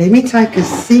 So let me take a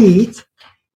seat.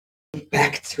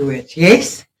 Back to it.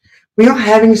 Yes, we are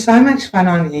having so much fun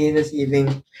on here this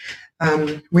evening.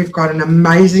 We've got an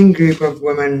amazing group of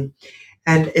women,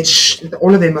 and it's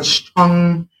all of them are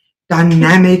strong,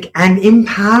 dynamic, and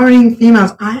empowering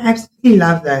females. I absolutely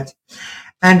love that,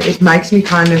 and it makes me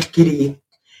kind of giddy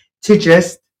to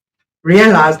just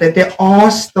realize that there are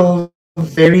still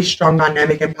very strong,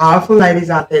 dynamic, and powerful ladies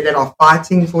out there that are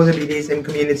fighting for the BDSM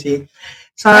community.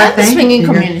 So And the thank swinging you.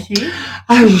 community.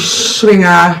 Oh, you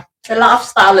swinger. The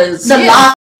lifestylers. The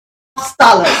Yeah.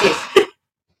 lifestylers, yes.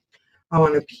 I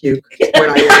want to puke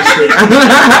when I hear swinger.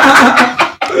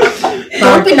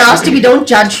 Don't be nasty, we don't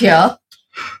judge here.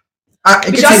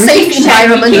 It's Just a safe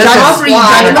environment,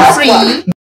 judgment free.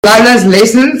 Lola's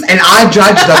lessons, and I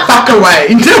judge the fuck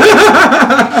away.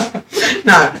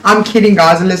 No, I'm kidding,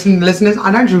 guys and listeners.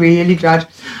 I don't really judge.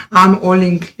 I'm all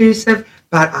inclusive,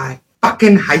 but I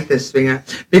fucking hate this swinger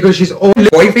because she's all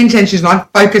boyfriend and she's not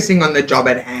focusing on the job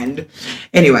at hand.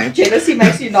 Anyway. Jealousy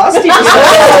makes you nasty. Oh,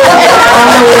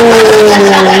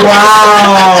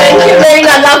 wow. Thank you, Raine.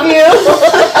 I love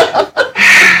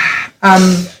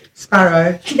you.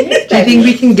 Sparrow, do you think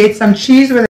we can get some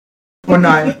cheese with it or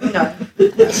no? No.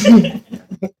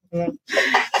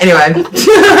 Anyway,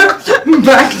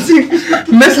 back to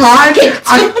Miss Hyde.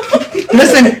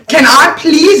 Listen, can I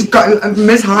please go,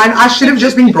 Miss Hyde? I should have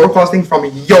just been broadcasting from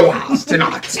your house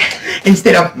tonight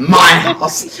instead of my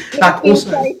house. Like,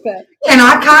 also, can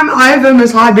I come over,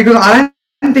 Miss Hyde? Because I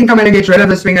don't think I'm going to get rid of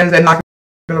the swingers and like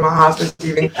my house this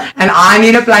evening, and I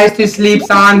need a place to sleep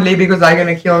soundly because they're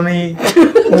going to kill me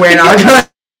when I go.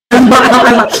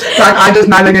 Like, I just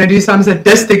know they're going to do some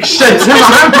sadistic shit to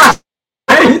my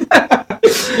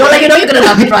Lola, you know you're gonna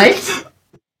love it, right?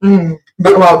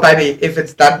 But well, baby, if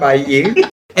it's done by you,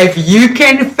 if you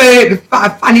can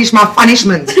punish my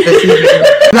punishments this evening,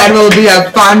 that will be a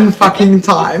fun fucking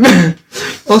time.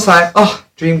 Also, oh,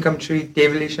 dream come true,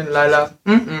 devilish and Lola,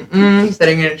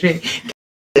 sitting in a tree.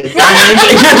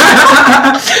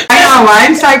 I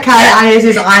won't say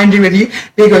KISS I agree with you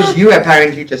because you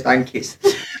apparently just don't kiss.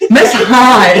 Miss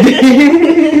Hyde.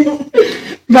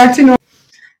 Back to normal.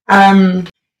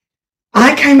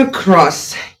 I came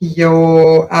across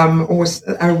your or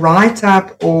a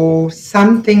write-up or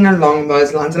something along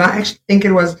those lines, and I actually think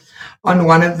it was on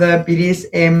one of the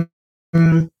BDSM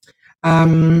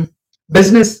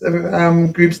business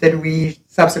groups that we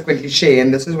subsequently share,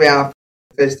 and this is where our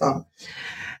first time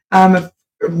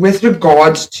with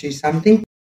regards to something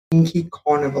kinky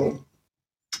carnival.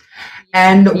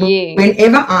 And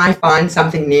whenever I find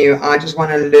something new, I just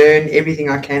want to learn everything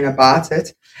I can about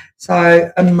it.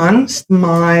 So amongst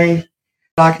my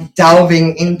like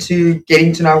delving into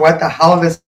getting to know what the hell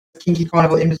this kinky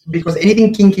carnival industry, because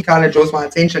anything kinky kind of draws my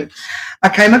attention, I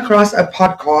came across a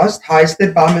podcast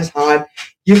hosted by Ms. Hyde.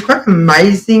 You've got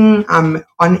amazing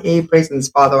on-air presence,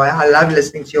 by the way. I love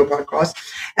listening to your podcast.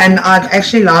 And I'd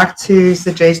actually like to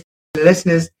suggest to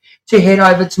listeners to head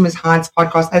over to Ms. Hyde's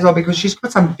podcast as well, because she's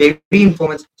got some very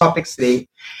informative topics there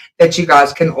that you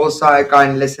guys can also go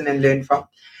and listen and learn from.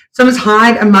 So Ms.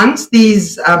 Hyde, amongst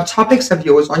these topics of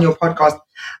yours on your podcast,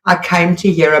 I came to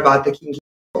hear about the kinky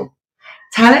carnival.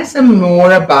 Tell us some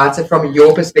more about it from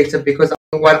your perspective, because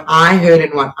what I heard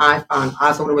and what I found,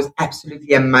 I thought it was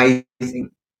absolutely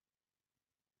amazing.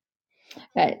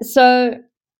 Okay, so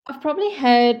I've probably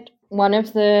had one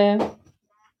of the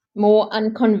more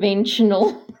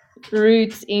unconventional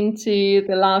routes into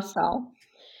the lifestyle.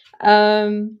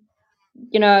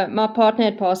 You know, my partner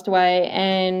had passed away,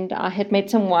 and I had met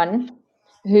someone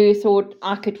who thought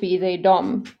I could be their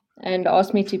dom and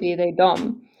asked me to be their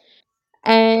dom.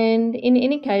 And in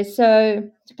any case, so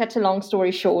to cut a long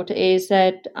story short, is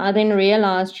that I then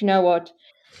realized, you know what,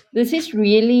 this is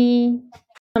really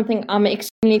something I'm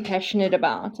extremely passionate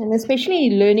about, and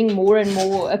especially learning more and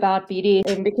more about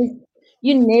BDSM, because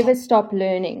you never stop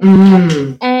learning.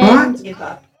 And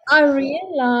What? I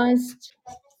realized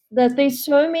that there's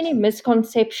so many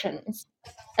misconceptions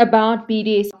about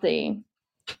BDSM there.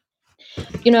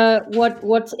 You know,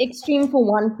 what's extreme for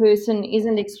one person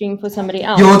isn't extreme for somebody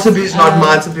else. Your taboo is not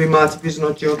my taboo is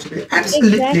not your taboo.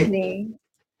 Absolutely. Exactly.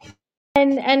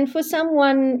 And for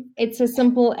someone, it's as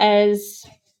simple as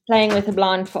playing with a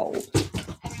blindfold.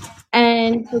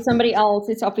 And for somebody else,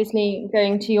 it's obviously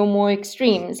going to your more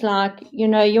extremes, like, you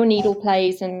know, your needle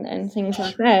plays and things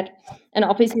like that. And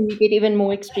obviously you get even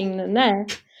more extreme than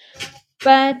that.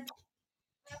 But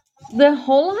the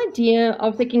whole idea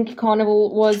of the Kinky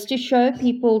Carnival was to show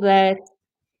people that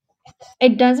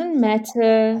it doesn't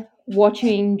matter what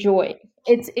you enjoy.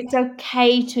 It's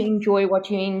okay to enjoy what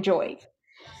you enjoy.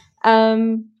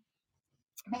 And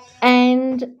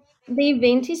the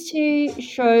event is to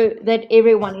show that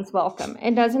everyone is welcome.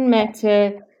 It doesn't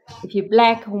matter if you're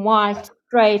black, white,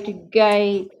 straight,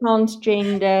 gay,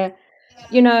 transgender.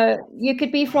 You know, you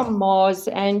could be from Mars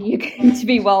and you're going to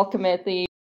be welcome at the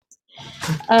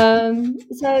so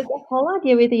the whole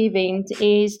idea with the event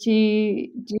is to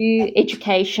do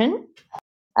education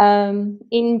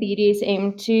in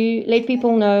BDSM to let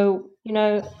people know, you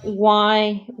know,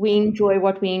 why we enjoy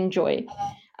what we enjoy,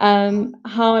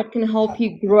 how it can help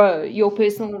you grow your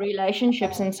personal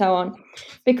relationships and so on.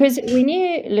 Because when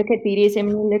you look at BDSM,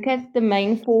 you look at the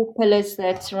main 4 pillars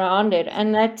that surround it,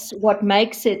 and that's what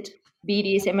makes it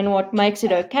BDSM and what makes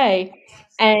it okay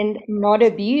and not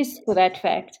abuse for that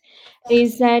fact,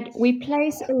 is that we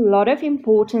place a lot of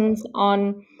importance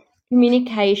on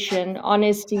communication,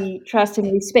 honesty, trust,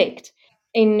 and respect.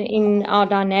 in our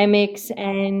dynamics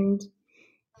and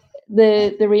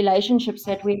the relationships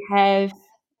that we have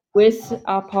with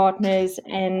our partners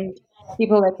and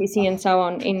people that we see and so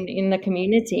on in the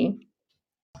community.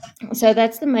 So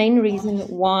that's the main reason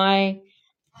why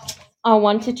I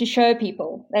wanted to show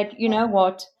people that, you know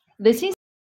what, this is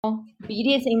how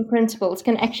BDSM principles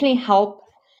can actually help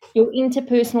your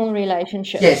interpersonal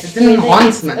relationships. Yes, it's an whether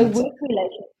enhancement. It's a work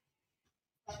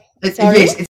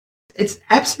relationship. Yes, it's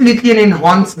absolutely an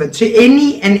enhancement to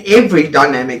any and every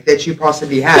dynamic that you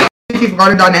possibly have. If you've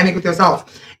got a dynamic with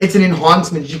yourself, it's an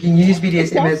enhancement. You can use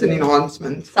BDSM as an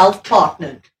enhancement.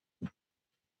 Self-partnered.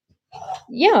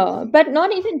 Yeah, but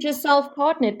not even just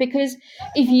self-partnered, because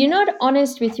if you're not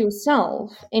honest with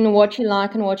yourself in what you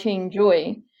like and what you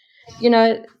enjoy, you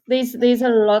know, there's a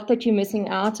lot that you're missing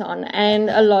out on. And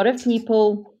a lot of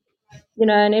people, you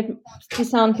know, and to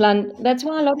sound blunt, that's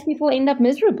why a lot of people end up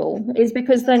miserable, is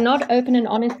because they're not open and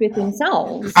honest with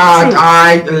themselves.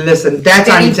 I listen, that's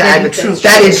I need to add.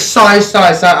 That is so.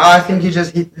 I think you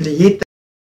just hit the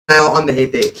nail on the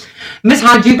head there. Miss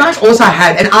Hyde, you guys also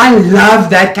had, and I love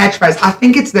that catchphrase. I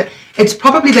think it's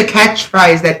probably the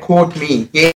catchphrase that caught me.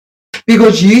 Yeah,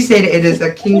 because you said it is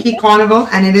a kinky carnival,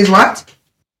 and it is what?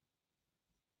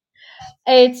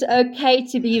 It's okay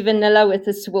to be vanilla with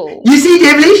a swill. You see,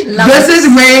 Devilish, this is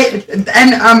where,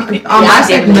 and I must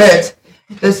admit,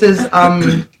 this is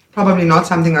probably not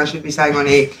something I should be saying on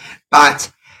air,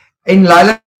 but in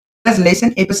Lola's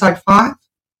lesson, episode 5,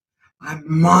 I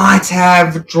might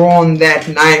have drawn that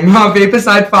name of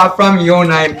episode 5 from your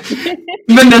name,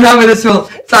 Vanilla with a Swill.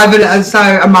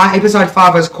 So my episode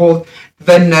 5 was called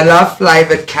Vanilla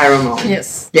Flavored Caramel.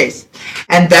 Yes. Yes.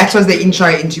 And that was the intro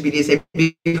into BDSM,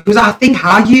 because I think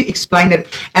how you explained it,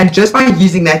 and just by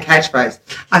using that catchphrase,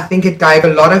 I think it gave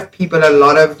a lot of people a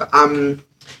lot of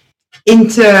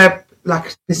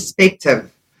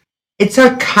perspective. It's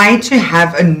okay to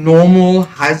have a normal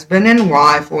husband and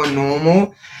wife, or a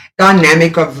normal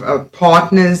dynamic of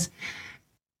partners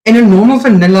in a normal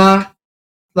vanilla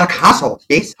household.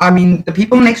 Yes, I mean, the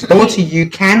people next door to you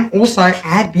can also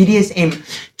add BDSM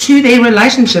to their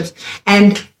relationships,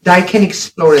 and they can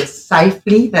explore it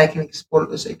safely. They can explore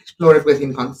it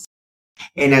within consent,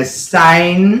 in a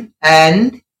sane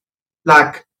and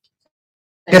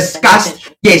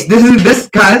discussed. Yes, this is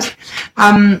discussed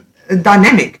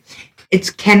dynamic.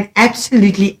 It can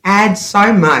absolutely add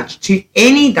so much to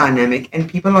any dynamic, and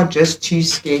people are just too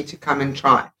scared to come and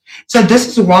try. So this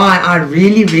is why I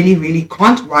really, really, really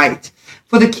can't wait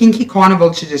for the Kinky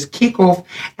Carnival to just kick off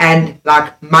and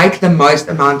make the most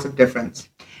amount of difference,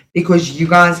 because you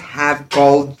guys have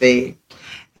gold there.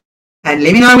 And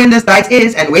let me know when this date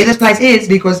is and where this place is,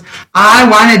 because I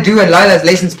want to do a Lola's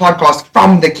Lessons podcast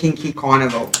from the Kinky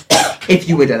Carnival, if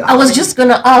you would allow. I was just going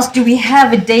to ask, do we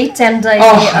have a date and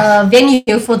a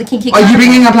venue for the Kinky Carnival? Are you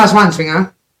bringing a +1,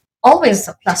 Swinger? Always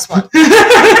a +1.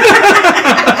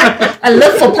 I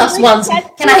live for +1s.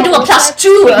 Can I do a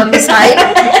 +2, Miss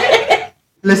Hyde?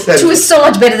 Listen. 2 is so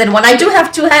much better than 1. I do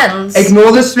have 2 hands.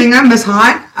 Ignore the Swinger, Miss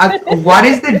Hyde. What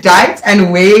is the date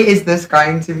and where is this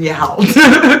going to be held?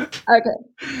 Okay.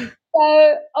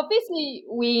 So obviously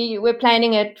we're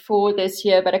planning it for this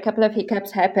year, but a couple of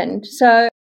hiccups happened. So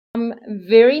I'm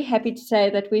very happy to say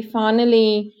that we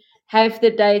finally have the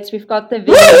dates. We've got the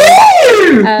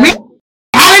venue. We're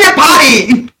having a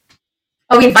party!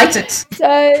 Are we invited?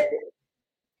 So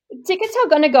tickets are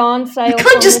going to go on sale. You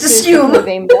can't just assume.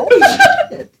 November.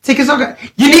 Tickets are going.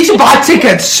 You need to buy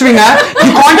tickets, Swinger.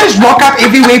 You can't just rock up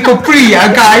everywhere for free,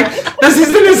 okay? This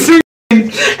isn't a swing.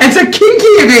 It's a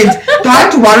kinky event.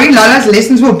 Don't worry, Lola's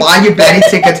Lessons will buy you bloody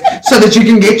tickets so that you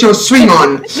can get your swing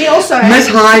on. We also Miss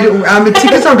Hyde, the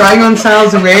tickets are going on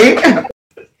sales where?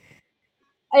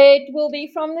 It will be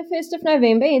from the 1st of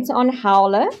November. It's on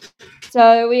Howler.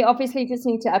 So we obviously just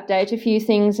need to update a few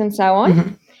things and so on.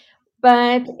 Mm-hmm.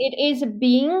 But it is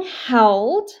being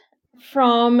held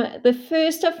from the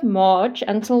 1st of March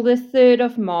until the 3rd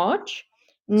of March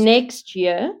next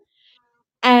year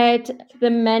at the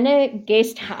Manor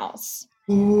Guest House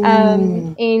in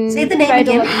the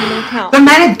Cradle of Humankind. The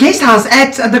Manor Guest House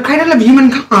at the Cradle of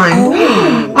Humankind.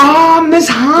 Oh, Miss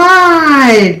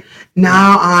Hyde.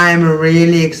 Now I'm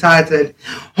really excited.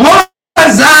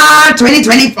 Huzzah!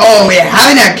 2024, we're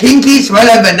having a kinky swirl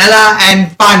of vanilla and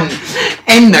fun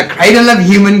in the Cradle of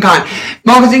Humankind.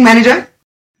 Marketing manager,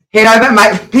 head over.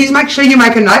 Please make sure you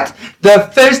make a note.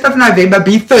 The 1st of November,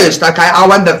 be first, okay? I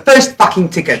want the first fucking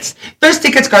tickets. First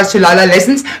tickets goes to Lola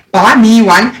Lessons. Buy me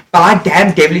one, buy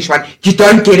damn devilish one. You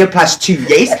don't get a +2,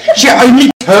 yes? She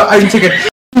only gets her own ticket.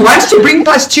 Once she bring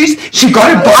 +2s, she got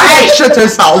to buy that shit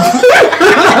herself.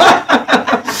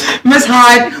 Miss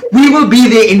Hyde, we will be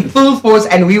there in full force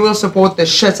and we will support the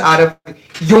shit out of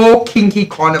your kinky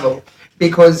carnival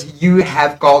because you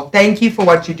have gold. Thank you for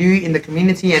what you do in the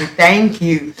community and thank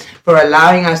you for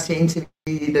allowing us to interview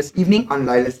you this evening on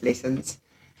Lola's Lessons.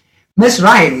 Miss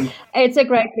Raine. It's a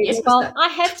great Yes, read. Well, mister. I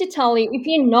have to tell you, if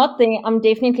you're not there, I'm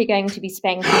definitely going to be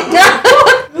spanking.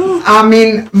 I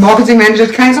mean, marketing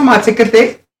manager, cancel my ticket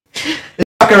there.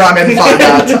 Fuck around and find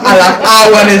out. I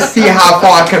want to see how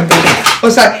far I can be.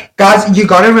 Also, guys, you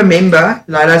got to remember,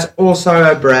 Lola's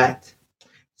also a brat.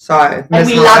 So, And Miss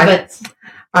we love Hyde, it.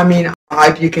 I mean, I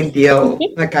hope you can deal,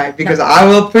 okay? Because I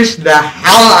will push the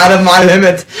hell out of my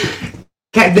limit.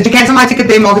 Okay, did you cancel my ticket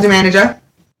there, marketing manager?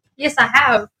 Yes, I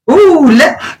have. Ooh,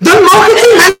 the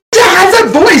marketing manager has a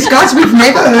voice, guys. We've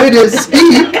never heard her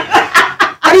speak.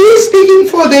 Are you speaking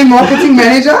for their marketing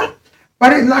manager?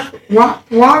 Why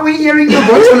are we hearing your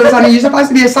voice all of a sudden? You're supposed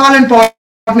to be a silent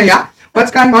partner, yeah?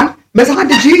 What's going on? Miss Hunt,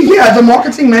 did you hear the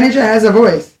marketing manager has a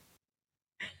voice?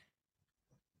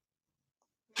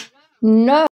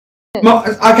 No.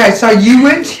 Okay, so you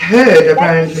weren't heard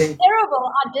apparently.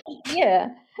 Terrible. I didn't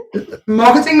hear.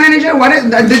 Marketing manager,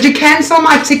 did you cancel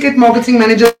my ticket, marketing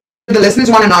manager? The listeners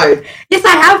want to know. Yes,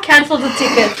 I have cancelled the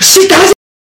ticket. She does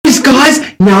this, guys.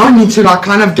 Now I need to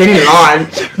kind of get in line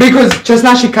because just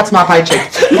now she cuts my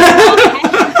paycheck.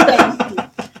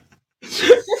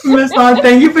 Miss Hunt,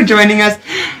 thank you for joining us.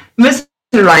 Miss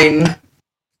Raine,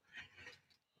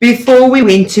 before we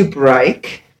went to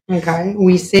break, okay,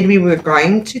 we said we were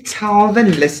going to tell the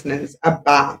listeners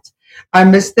about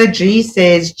Mr. G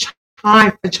says,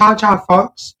 Ciao,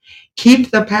 folks.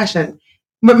 Keep the passion.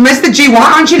 Mr. G,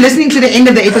 why aren't you listening to the end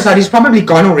of the episode? He's probably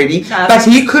gone already, but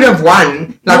he could have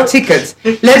won tickets.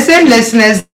 Listen,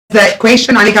 listeners, the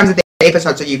question only comes at the end of the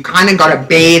episode, so you kind of got to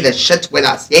bear the shit with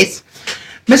us, yes?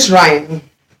 Miss Raine,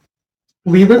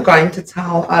 we were going to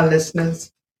tell our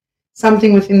listeners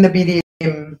something within the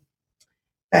BDSM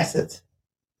facet.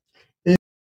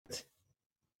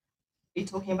 You're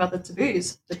talking about the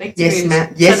taboos, the big Yes, taboos.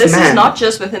 ma'am. Yes, so this ma'am. is not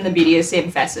just within the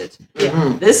BDSM facet.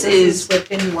 This is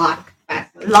within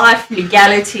life,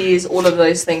 legalities, all of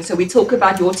those things. So we talk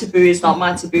about your taboo is not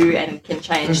my taboo and it can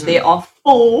change. There are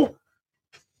 4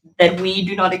 that we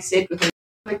do not accept within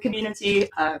the community.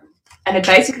 And it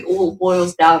basically all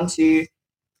boils down to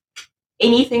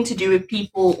anything to do with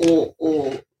people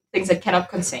or things that cannot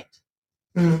consent.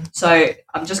 So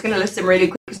I'm just going to list them really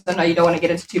quick because I know you don't want to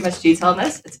get into too much detail on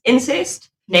this. It's incest,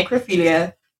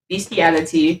 necrophilia,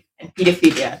 bestiality, and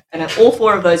pedophilia. And in all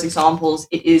 4 of those examples,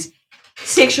 it is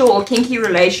sexual or kinky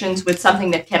relations with something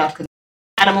that cannot consent,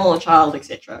 animal or child,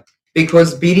 etc.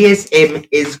 Because BDSM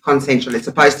is consensual. It's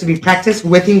supposed to be practiced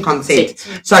within consent.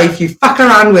 So if you fuck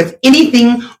around with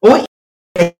anything or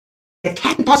that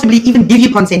can possibly even give you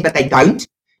consent, but they don't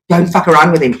fuck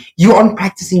around with them. You aren't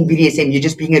practicing BDSM. You're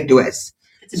just being a doers.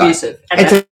 It's abusive.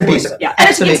 It's abusive. Yeah, and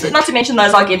it's Absolutely. against, not to mention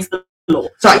those are against the law.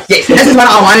 So yes, this is what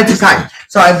I wanted to say.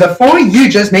 So the 4 you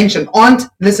just mentioned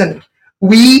listen,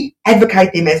 we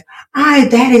advocate them as,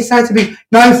 that is so taboo.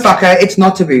 No, fucker, it's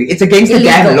not taboo. It's against the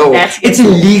damn law. It's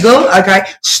illegal, okay?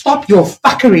 Stop your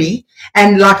fuckery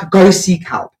and go seek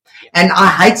help. And I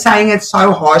hate saying it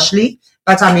so harshly,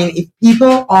 but I mean, if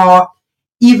people are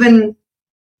even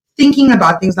thinking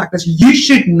about things like this, you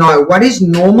should know what is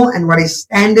normal and what is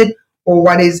standard or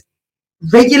what is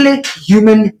regular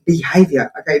human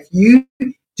behavior. Okay, if you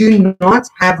do not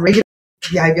have regular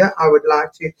behavior, I would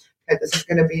like to, this is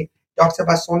going to be Dr.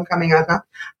 Basson coming out now,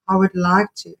 I would like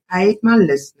to aid my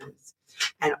listeners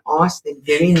and ask them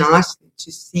very nicely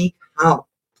to seek help.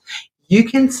 You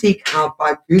can seek help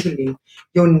by Googling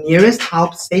your nearest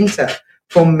help center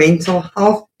for mental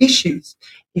health issues.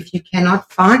 If you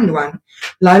cannot find one,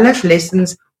 Lola's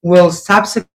Lessons will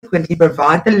subsequently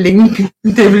provide the link.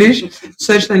 Devilish,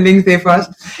 search the link there for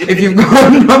us. If you've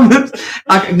got problems,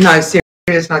 no,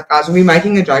 serious not, guys. We're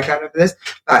making a joke out of this,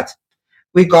 but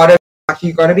you got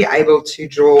to be able to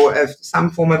draw some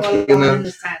form of humor.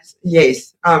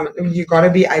 Yes, you got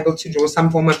to be able to draw some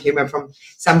form of humor from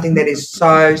something that is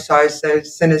so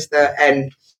sinister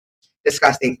and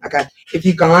disgusting. Okay, if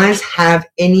you guys have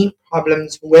any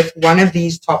problems with one of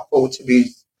these top 4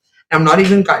 taboos, I'm not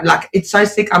even it's so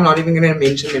sick, I'm not even going to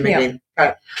mention them again.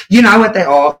 Okay. You know what they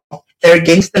are. They're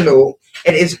against the law.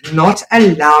 It is not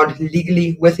allowed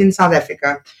legally within South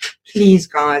Africa. Please,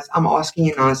 guys, I'm asking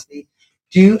you nicely,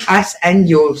 do us and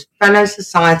your fellow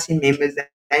society members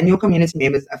and your community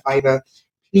members a favor.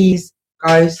 Please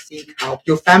go seek help.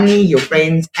 Your family, your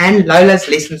friends, and Lola's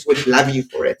Lessons would love you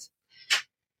for it.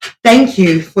 Thank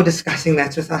you for discussing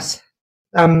that with us.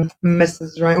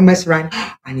 Mrs. Raine, or Miss Raine.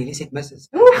 I nearly said Mrs.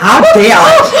 How dare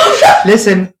I?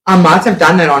 Listen, I might have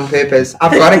done that on purpose.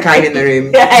 I've got a cane in the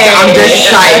room. I'm just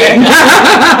saying.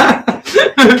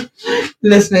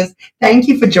 Listeners, thank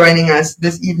you for joining us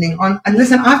this evening on. And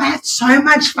listen, I've had so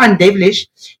much fun, Devilish.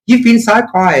 You've been so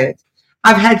quiet.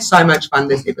 I've had so much fun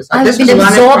this episode. I've been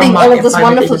absorbing all of this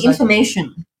wonderful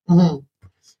information. Mm-hmm.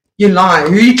 You lie.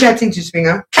 Who are you chatting to,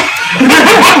 Swinger?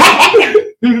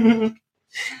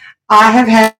 I have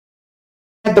had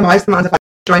the most amount of fun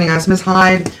joining us, Miss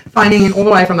Hyde, finding in all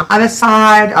the way from the other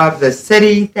side of the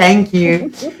city. Thank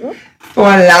you for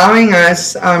allowing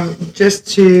us just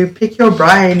to pick your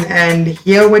brain and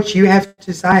hear what you have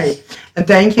to say. And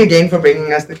thank you again for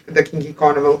bringing us the Kinky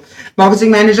Carnival. Marketing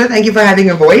Manager, thank you for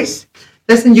having a voice.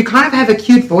 Listen, you kind of have a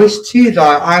cute voice too,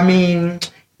 though. I mean,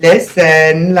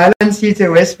 listen, Lola wants you to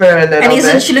whisper a little bit. And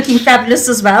isn't she looking fabulous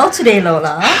as well today,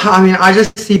 Lola? I mean, I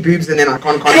just see boobs and then I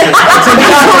can't concentrate.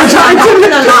 I'm not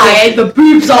gonna lie, the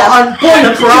boobs are on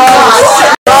point, bro.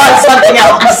 It's something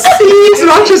else. See, it's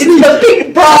not just the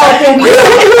big bra.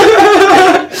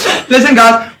 Listen,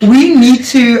 guys, we need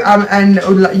to, and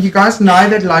you guys know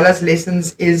that Lola's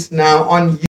Lessons is now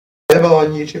available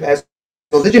on YouTube as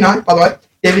well. Did you know, by the way?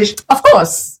 Devilish? Of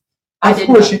course. Of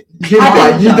course, you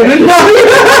didn't know.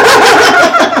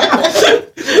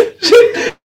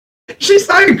 She's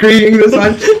so agreeing this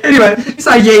one. Anyway,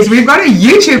 so yes, we've got a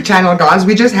YouTube channel, guys.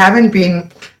 We just haven't been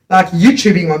like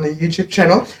YouTubing on the YouTube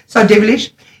channel. So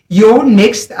Devilish, your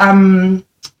next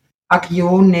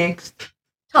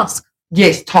task.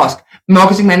 Yes, task.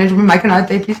 Marketing Manager, make a note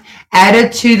there, please. Add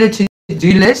it to the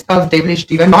to-do list of Devilish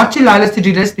Diva. Not to Lola's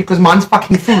to-do list because mine's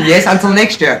fucking full. Yes, until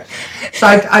next year.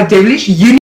 So Devilish,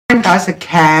 you need us a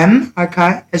cam,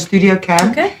 okay, a studio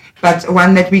cam. Okay. But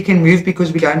one that we can move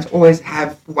because we don't always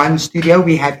have one studio.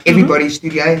 We have everybody's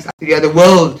studio. It's our studio. The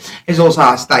world is also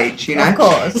our stage, you know. Of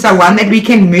course. So one that we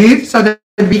can move so that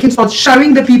we can start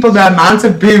showing the people the amounts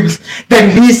of boobs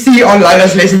that we see on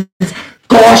Lola's Lessons.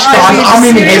 Gosh, guys, I'm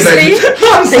in heaven.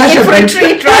 I'm such a bitch.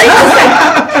 Treat,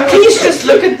 right? Please just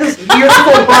look at this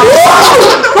beautiful bra.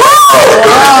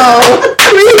 Wow.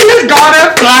 We just got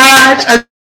a flash.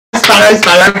 Sparrow,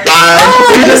 flash.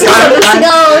 We just got a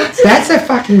flash. That's a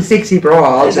fucking sexy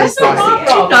bra. I'll just say.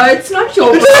 No, it's not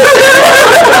your bra.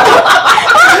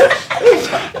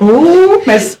 Ooh,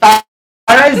 Miss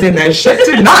Sparrow's in her shit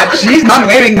tonight. She's not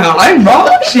wearing her own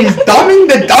bra. She's dumbing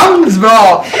the dumbs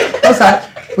bra. Also,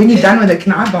 when you're done with it,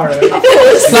 can I borrow it? Of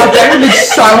course. Like, that would be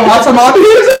so hot on my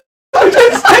boobs. I'm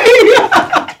just saying.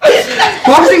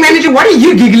 Marketing Manager, why are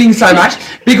you giggling so much?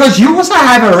 Because you also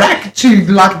have a rack to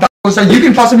like double, so you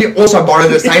can possibly also borrow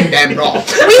the same damn bra.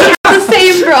 We have the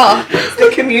same bra. The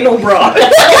communal bra.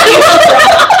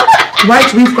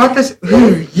 Wait, we've got this.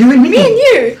 Who? You and me? Me and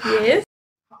you. Yes.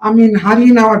 I mean, how do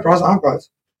you know what bras I've got?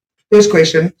 First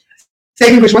question.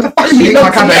 Second question, what the fuck are you doing in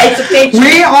my cupboard?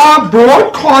 We are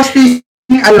broadcasting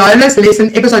a Lola's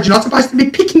Lesson episode. You're not supposed to be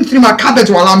picking through my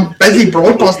cupboards while I'm busy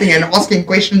broadcasting and asking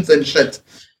questions and shit.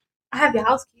 I have your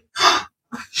house keys.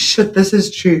 Shit, this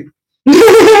is true.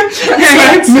 Consent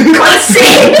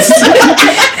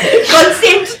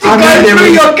to go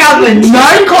through your cupboard.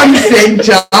 No consent,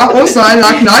 also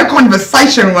like no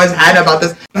conversation was had about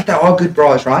this. But they are good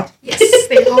bras, right? Yes,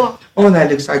 they are. Oh, they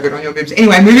look so good on your boobs.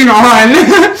 Anyway, moving on.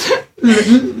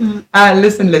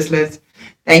 Listen, listeners.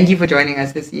 Thank you for joining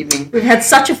us this evening. We've had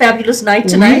such a fabulous night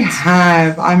tonight. We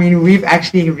have. I mean, we've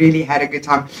actually really had a good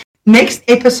time. Next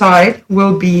episode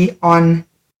will be on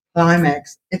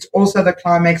climax. It's also the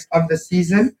climax of the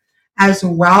season, as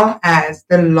well as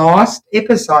the last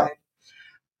episode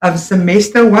of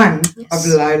semester 1 of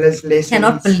Lola's Lessons.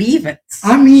 Cannot believe it.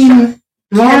 I mean,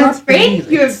 Friend,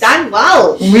 you have done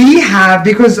well. We have,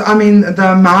 because I mean,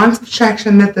 the amount of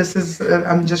traction that this is,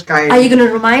 I'm just going. Are you going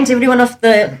to remind everyone of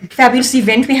the fabulous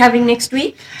event we're having next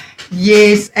week?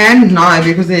 Yes and no,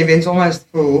 because the event's almost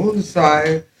full.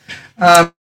 So,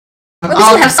 but we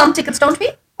still have some tickets, don't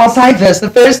we? I'll say this, the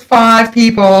first 5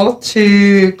 people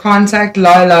to contact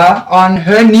Lola on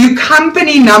her new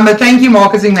company number. Thank you,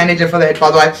 Marketing Manager, for that, by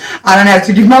the way. I don't have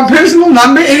to give my personal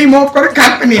number anymore. I've got a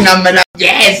company number now.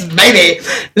 Yes, baby.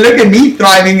 Look at me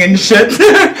thriving and shit.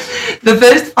 The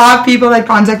first 5 people that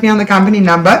contact me on the company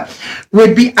number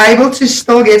would be able to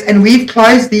still get, and we've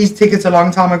closed these tickets a long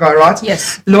time ago, right?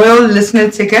 Yes. Loyal listener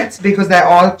tickets, because they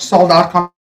are sold out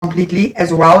completely,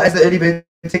 as well as the early bird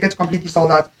tickets completely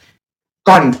sold out.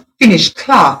 Gone, finished,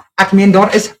 klaar. Ek meen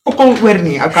daar is fokol oor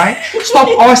nie, okay? Stop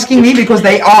asking me because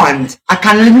they aren't. I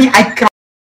can't let me uitkry.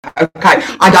 Okay,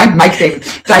 I don't make them.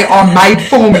 They are made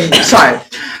for me. So,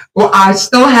 well, I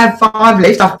still have 5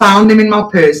 left. I found them in my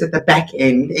purse at the back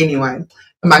end anyway.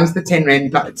 amongst the 10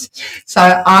 Rand plots. So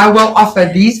I will offer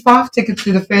these 5 tickets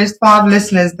to the first 5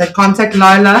 listeners that contact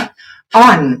Lola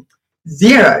on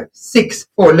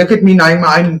 064. Look at me knowing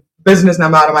my own business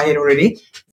number out of my head already.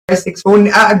 064.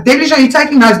 Devilish, are you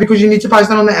taking notes because you need to post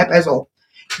it on the app as well?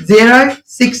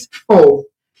 064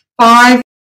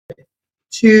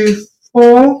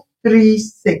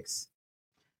 52436.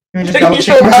 Let me just double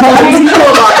check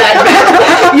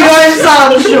You don't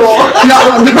sound sure. No,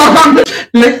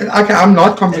 okay, I'm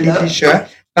not completely sure,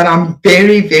 but I'm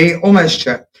very, very almost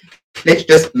sure. Let's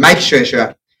just make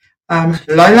sure.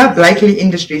 Lola Blakely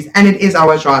Industries, and it is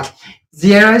ours, right?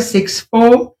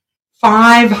 064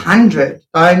 500.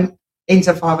 Don't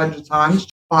enter 500 times.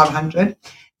 500.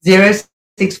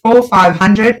 064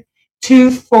 500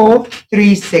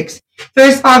 2436.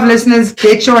 First 5 listeners,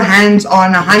 get your hands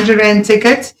on 100 Rand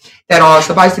tickets that are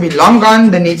supposed to be long gone.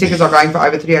 The new tickets are going for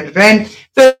over 300 Rand.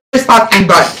 First 5 and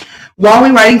both. While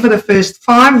we're waiting for the first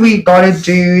 5, we got to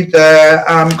do the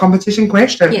competition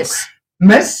question. Yes.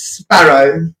 Miss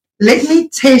Sparrow, let me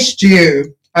test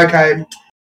you. Okay. How much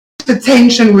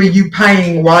attention were you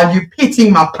paying while you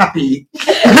petting my puppy?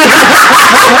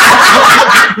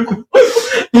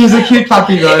 He's a cute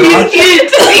puppy though. He's cute.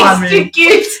 He's too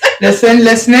cute. Listen,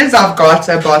 listeners, I've got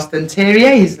a Boston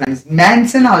Terrier. His name's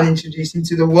Manson. I'll introduce him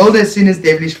to the world as soon as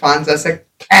Devilish finds us a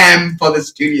cam for the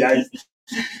studios.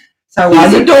 So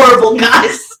He's adorable,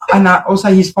 guys. And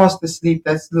also he's fast asleep.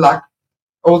 That's like,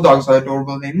 all dogs are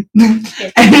adorable then.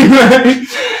 Anyway,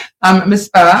 Miss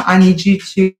Sparrow, I need you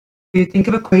to think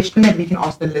of a question that we can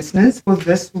ask the listeners for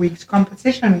this week's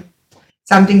competition.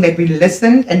 Something that we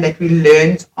listened and that we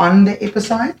learned on the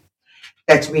episode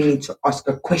that we need to ask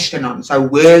a question on. So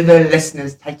were the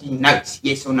listeners taking notes,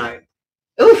 yes or no?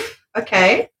 Oof.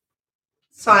 Okay.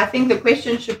 So I think the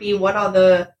question should be, what are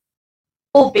the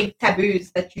 4 big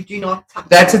taboos that you do not touch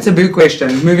That's on? a taboo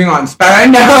question. Moving on. Sparrow,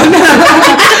 no.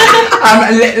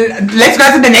 Let's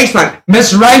go to the next one.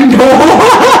 Miss Raine.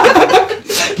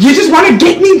 You just want to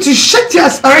get me into shit here,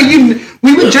 Sparrow.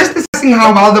 We were just discussing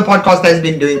how well the podcast has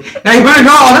been doing. Now you want to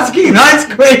go asking nice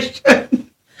question.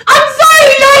 I'm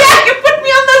sorry, Lola, you put me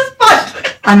on the spot.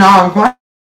 I know, I'm quite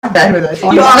bad with it.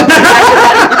 You are.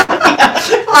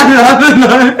 I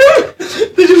know.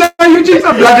 Did you know YouTube's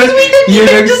a blood? You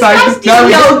look so No,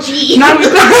 no,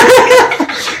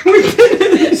 we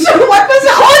didn't. So what was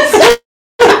the answer?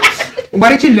 What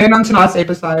did you learn on tonight's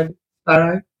episode,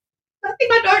 Sparrow? Nothing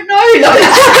I don't know, Lola.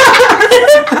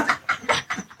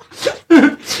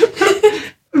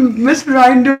 Miss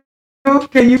Raine,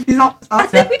 can you please answer? I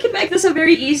think we can make this a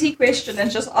very easy question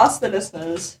and just ask the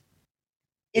listeners,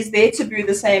 is their taboo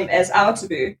the same as our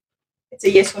taboo? It's a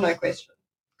yes or no question.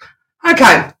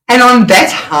 Okay, and on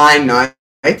that high note,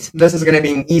 this is going to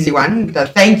be an easy one. So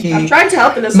thank you. I'm trying to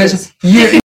help the listeners.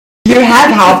 You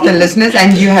have helped the listeners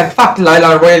and you have fucked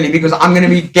Lola royally because I'm going to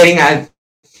be getting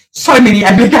so many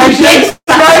applications.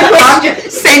 I'm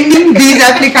sending these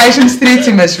applications through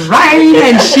to Miss Raine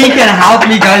and she can help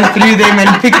me go through them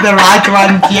and pick the right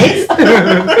ones. Yes.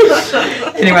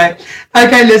 Anyway,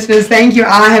 okay, listeners, thank you.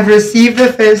 I have received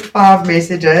the first 5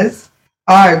 messages.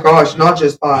 Oh gosh, not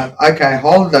just 5. Okay,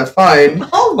 hold the phone.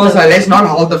 Let's not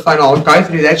hold the phone. I'll go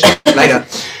through that shit later.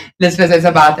 Listeners, it's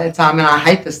about that time and I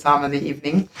hate this time of the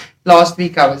evening. Last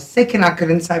week I was sick and I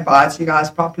couldn't say bye to you guys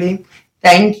properly.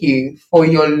 Thank you for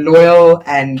your loyal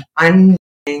and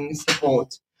unending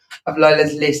support of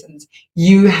Lola's lessons.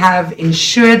 You have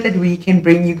ensured that we can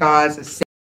bring you guys a set,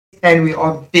 and we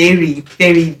are very,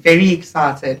 very, very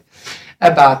excited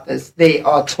about this. There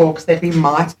are talks that we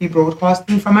might be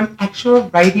broadcasting from an actual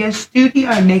radio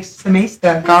studio next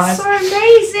semester, guys. That's so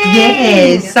amazing.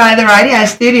 Yes, so the radio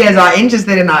studios are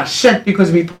interested in our shit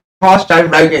because we past Joe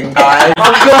Rogan, guys. Of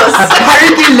course.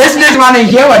 Apparently listeners want to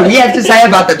hear what we have to say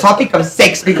about the topic of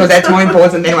sex because that's more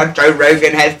important than what Joe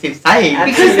Rogan has to say.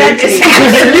 Because that is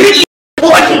absolutely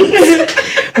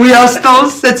important. We are still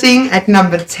sitting at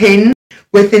number 10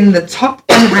 within the top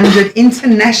 100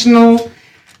 international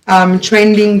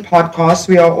trending podcasts.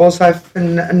 We are also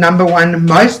number 1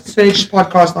 most searched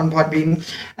podcast on Podbean,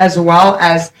 as well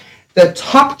as the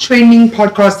top trending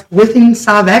podcast within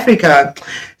South Africa.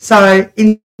 So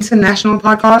international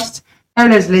podcast,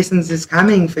 Lola's Lessons is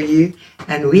coming for you,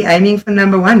 and we're aiming for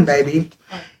number 1, baby.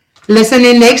 Listen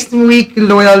in next week,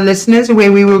 loyal listeners,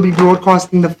 where we will be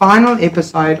broadcasting the final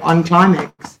episode on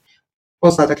Climax,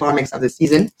 also the climax of the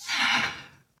season,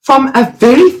 from a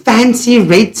very fancy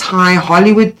red tie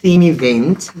Hollywood theme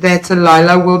event that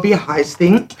Lola will be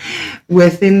hosting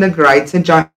within the greater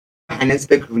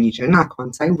Johannesburg region. I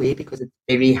can't say where because it's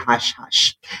very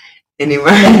hush-hush.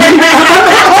 Anyway.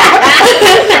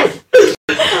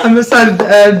 So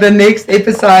the next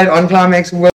episode on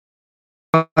Climax will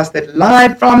broadcast it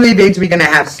live from the event. We're going to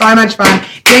have so much fun.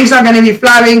 Things are going to be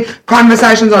flowing.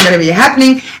 Conversations are going to be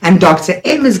happening. And Dr.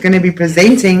 M is going to be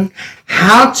presenting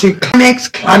how to climax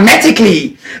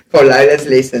climatically for Lola's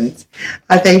lessons.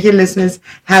 I thank you, listeners.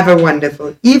 Have a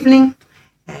wonderful evening.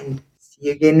 And see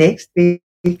you again next week.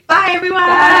 Bye, everyone.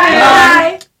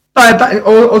 Bye. Bye. Bye.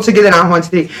 All together now. 1, 2,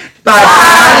 3. Bye.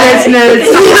 Bye, listeners.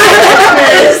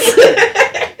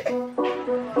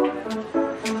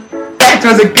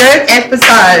 That was a good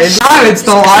episode. Now it's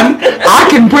still on. I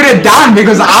can put it down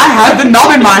because I have the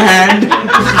knob in my hand.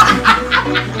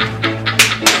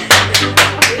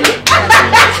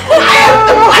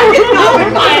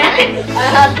 I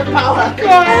have the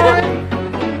power.